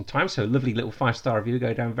quite some time, so a lovely little 5-star review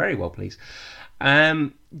go down very well, please.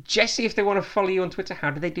 Jesse, if they want to follow you on Twitter, how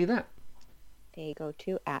do they do that? They go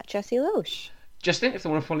to @JesseLoesch. Justin, if they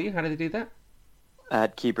want to follow you, how do they do that?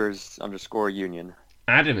 @Keepers_Union.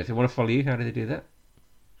 Adam, if they want to follow you, how do they do that?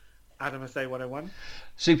 Adam SA101.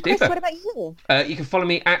 Super Chris, duper. what about you? You can follow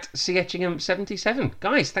me at CEtchingham77.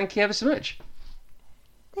 Guys, thank you ever so much.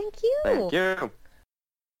 Thank you. Thank you.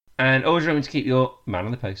 And always remember to keep your Man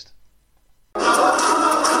on the Post.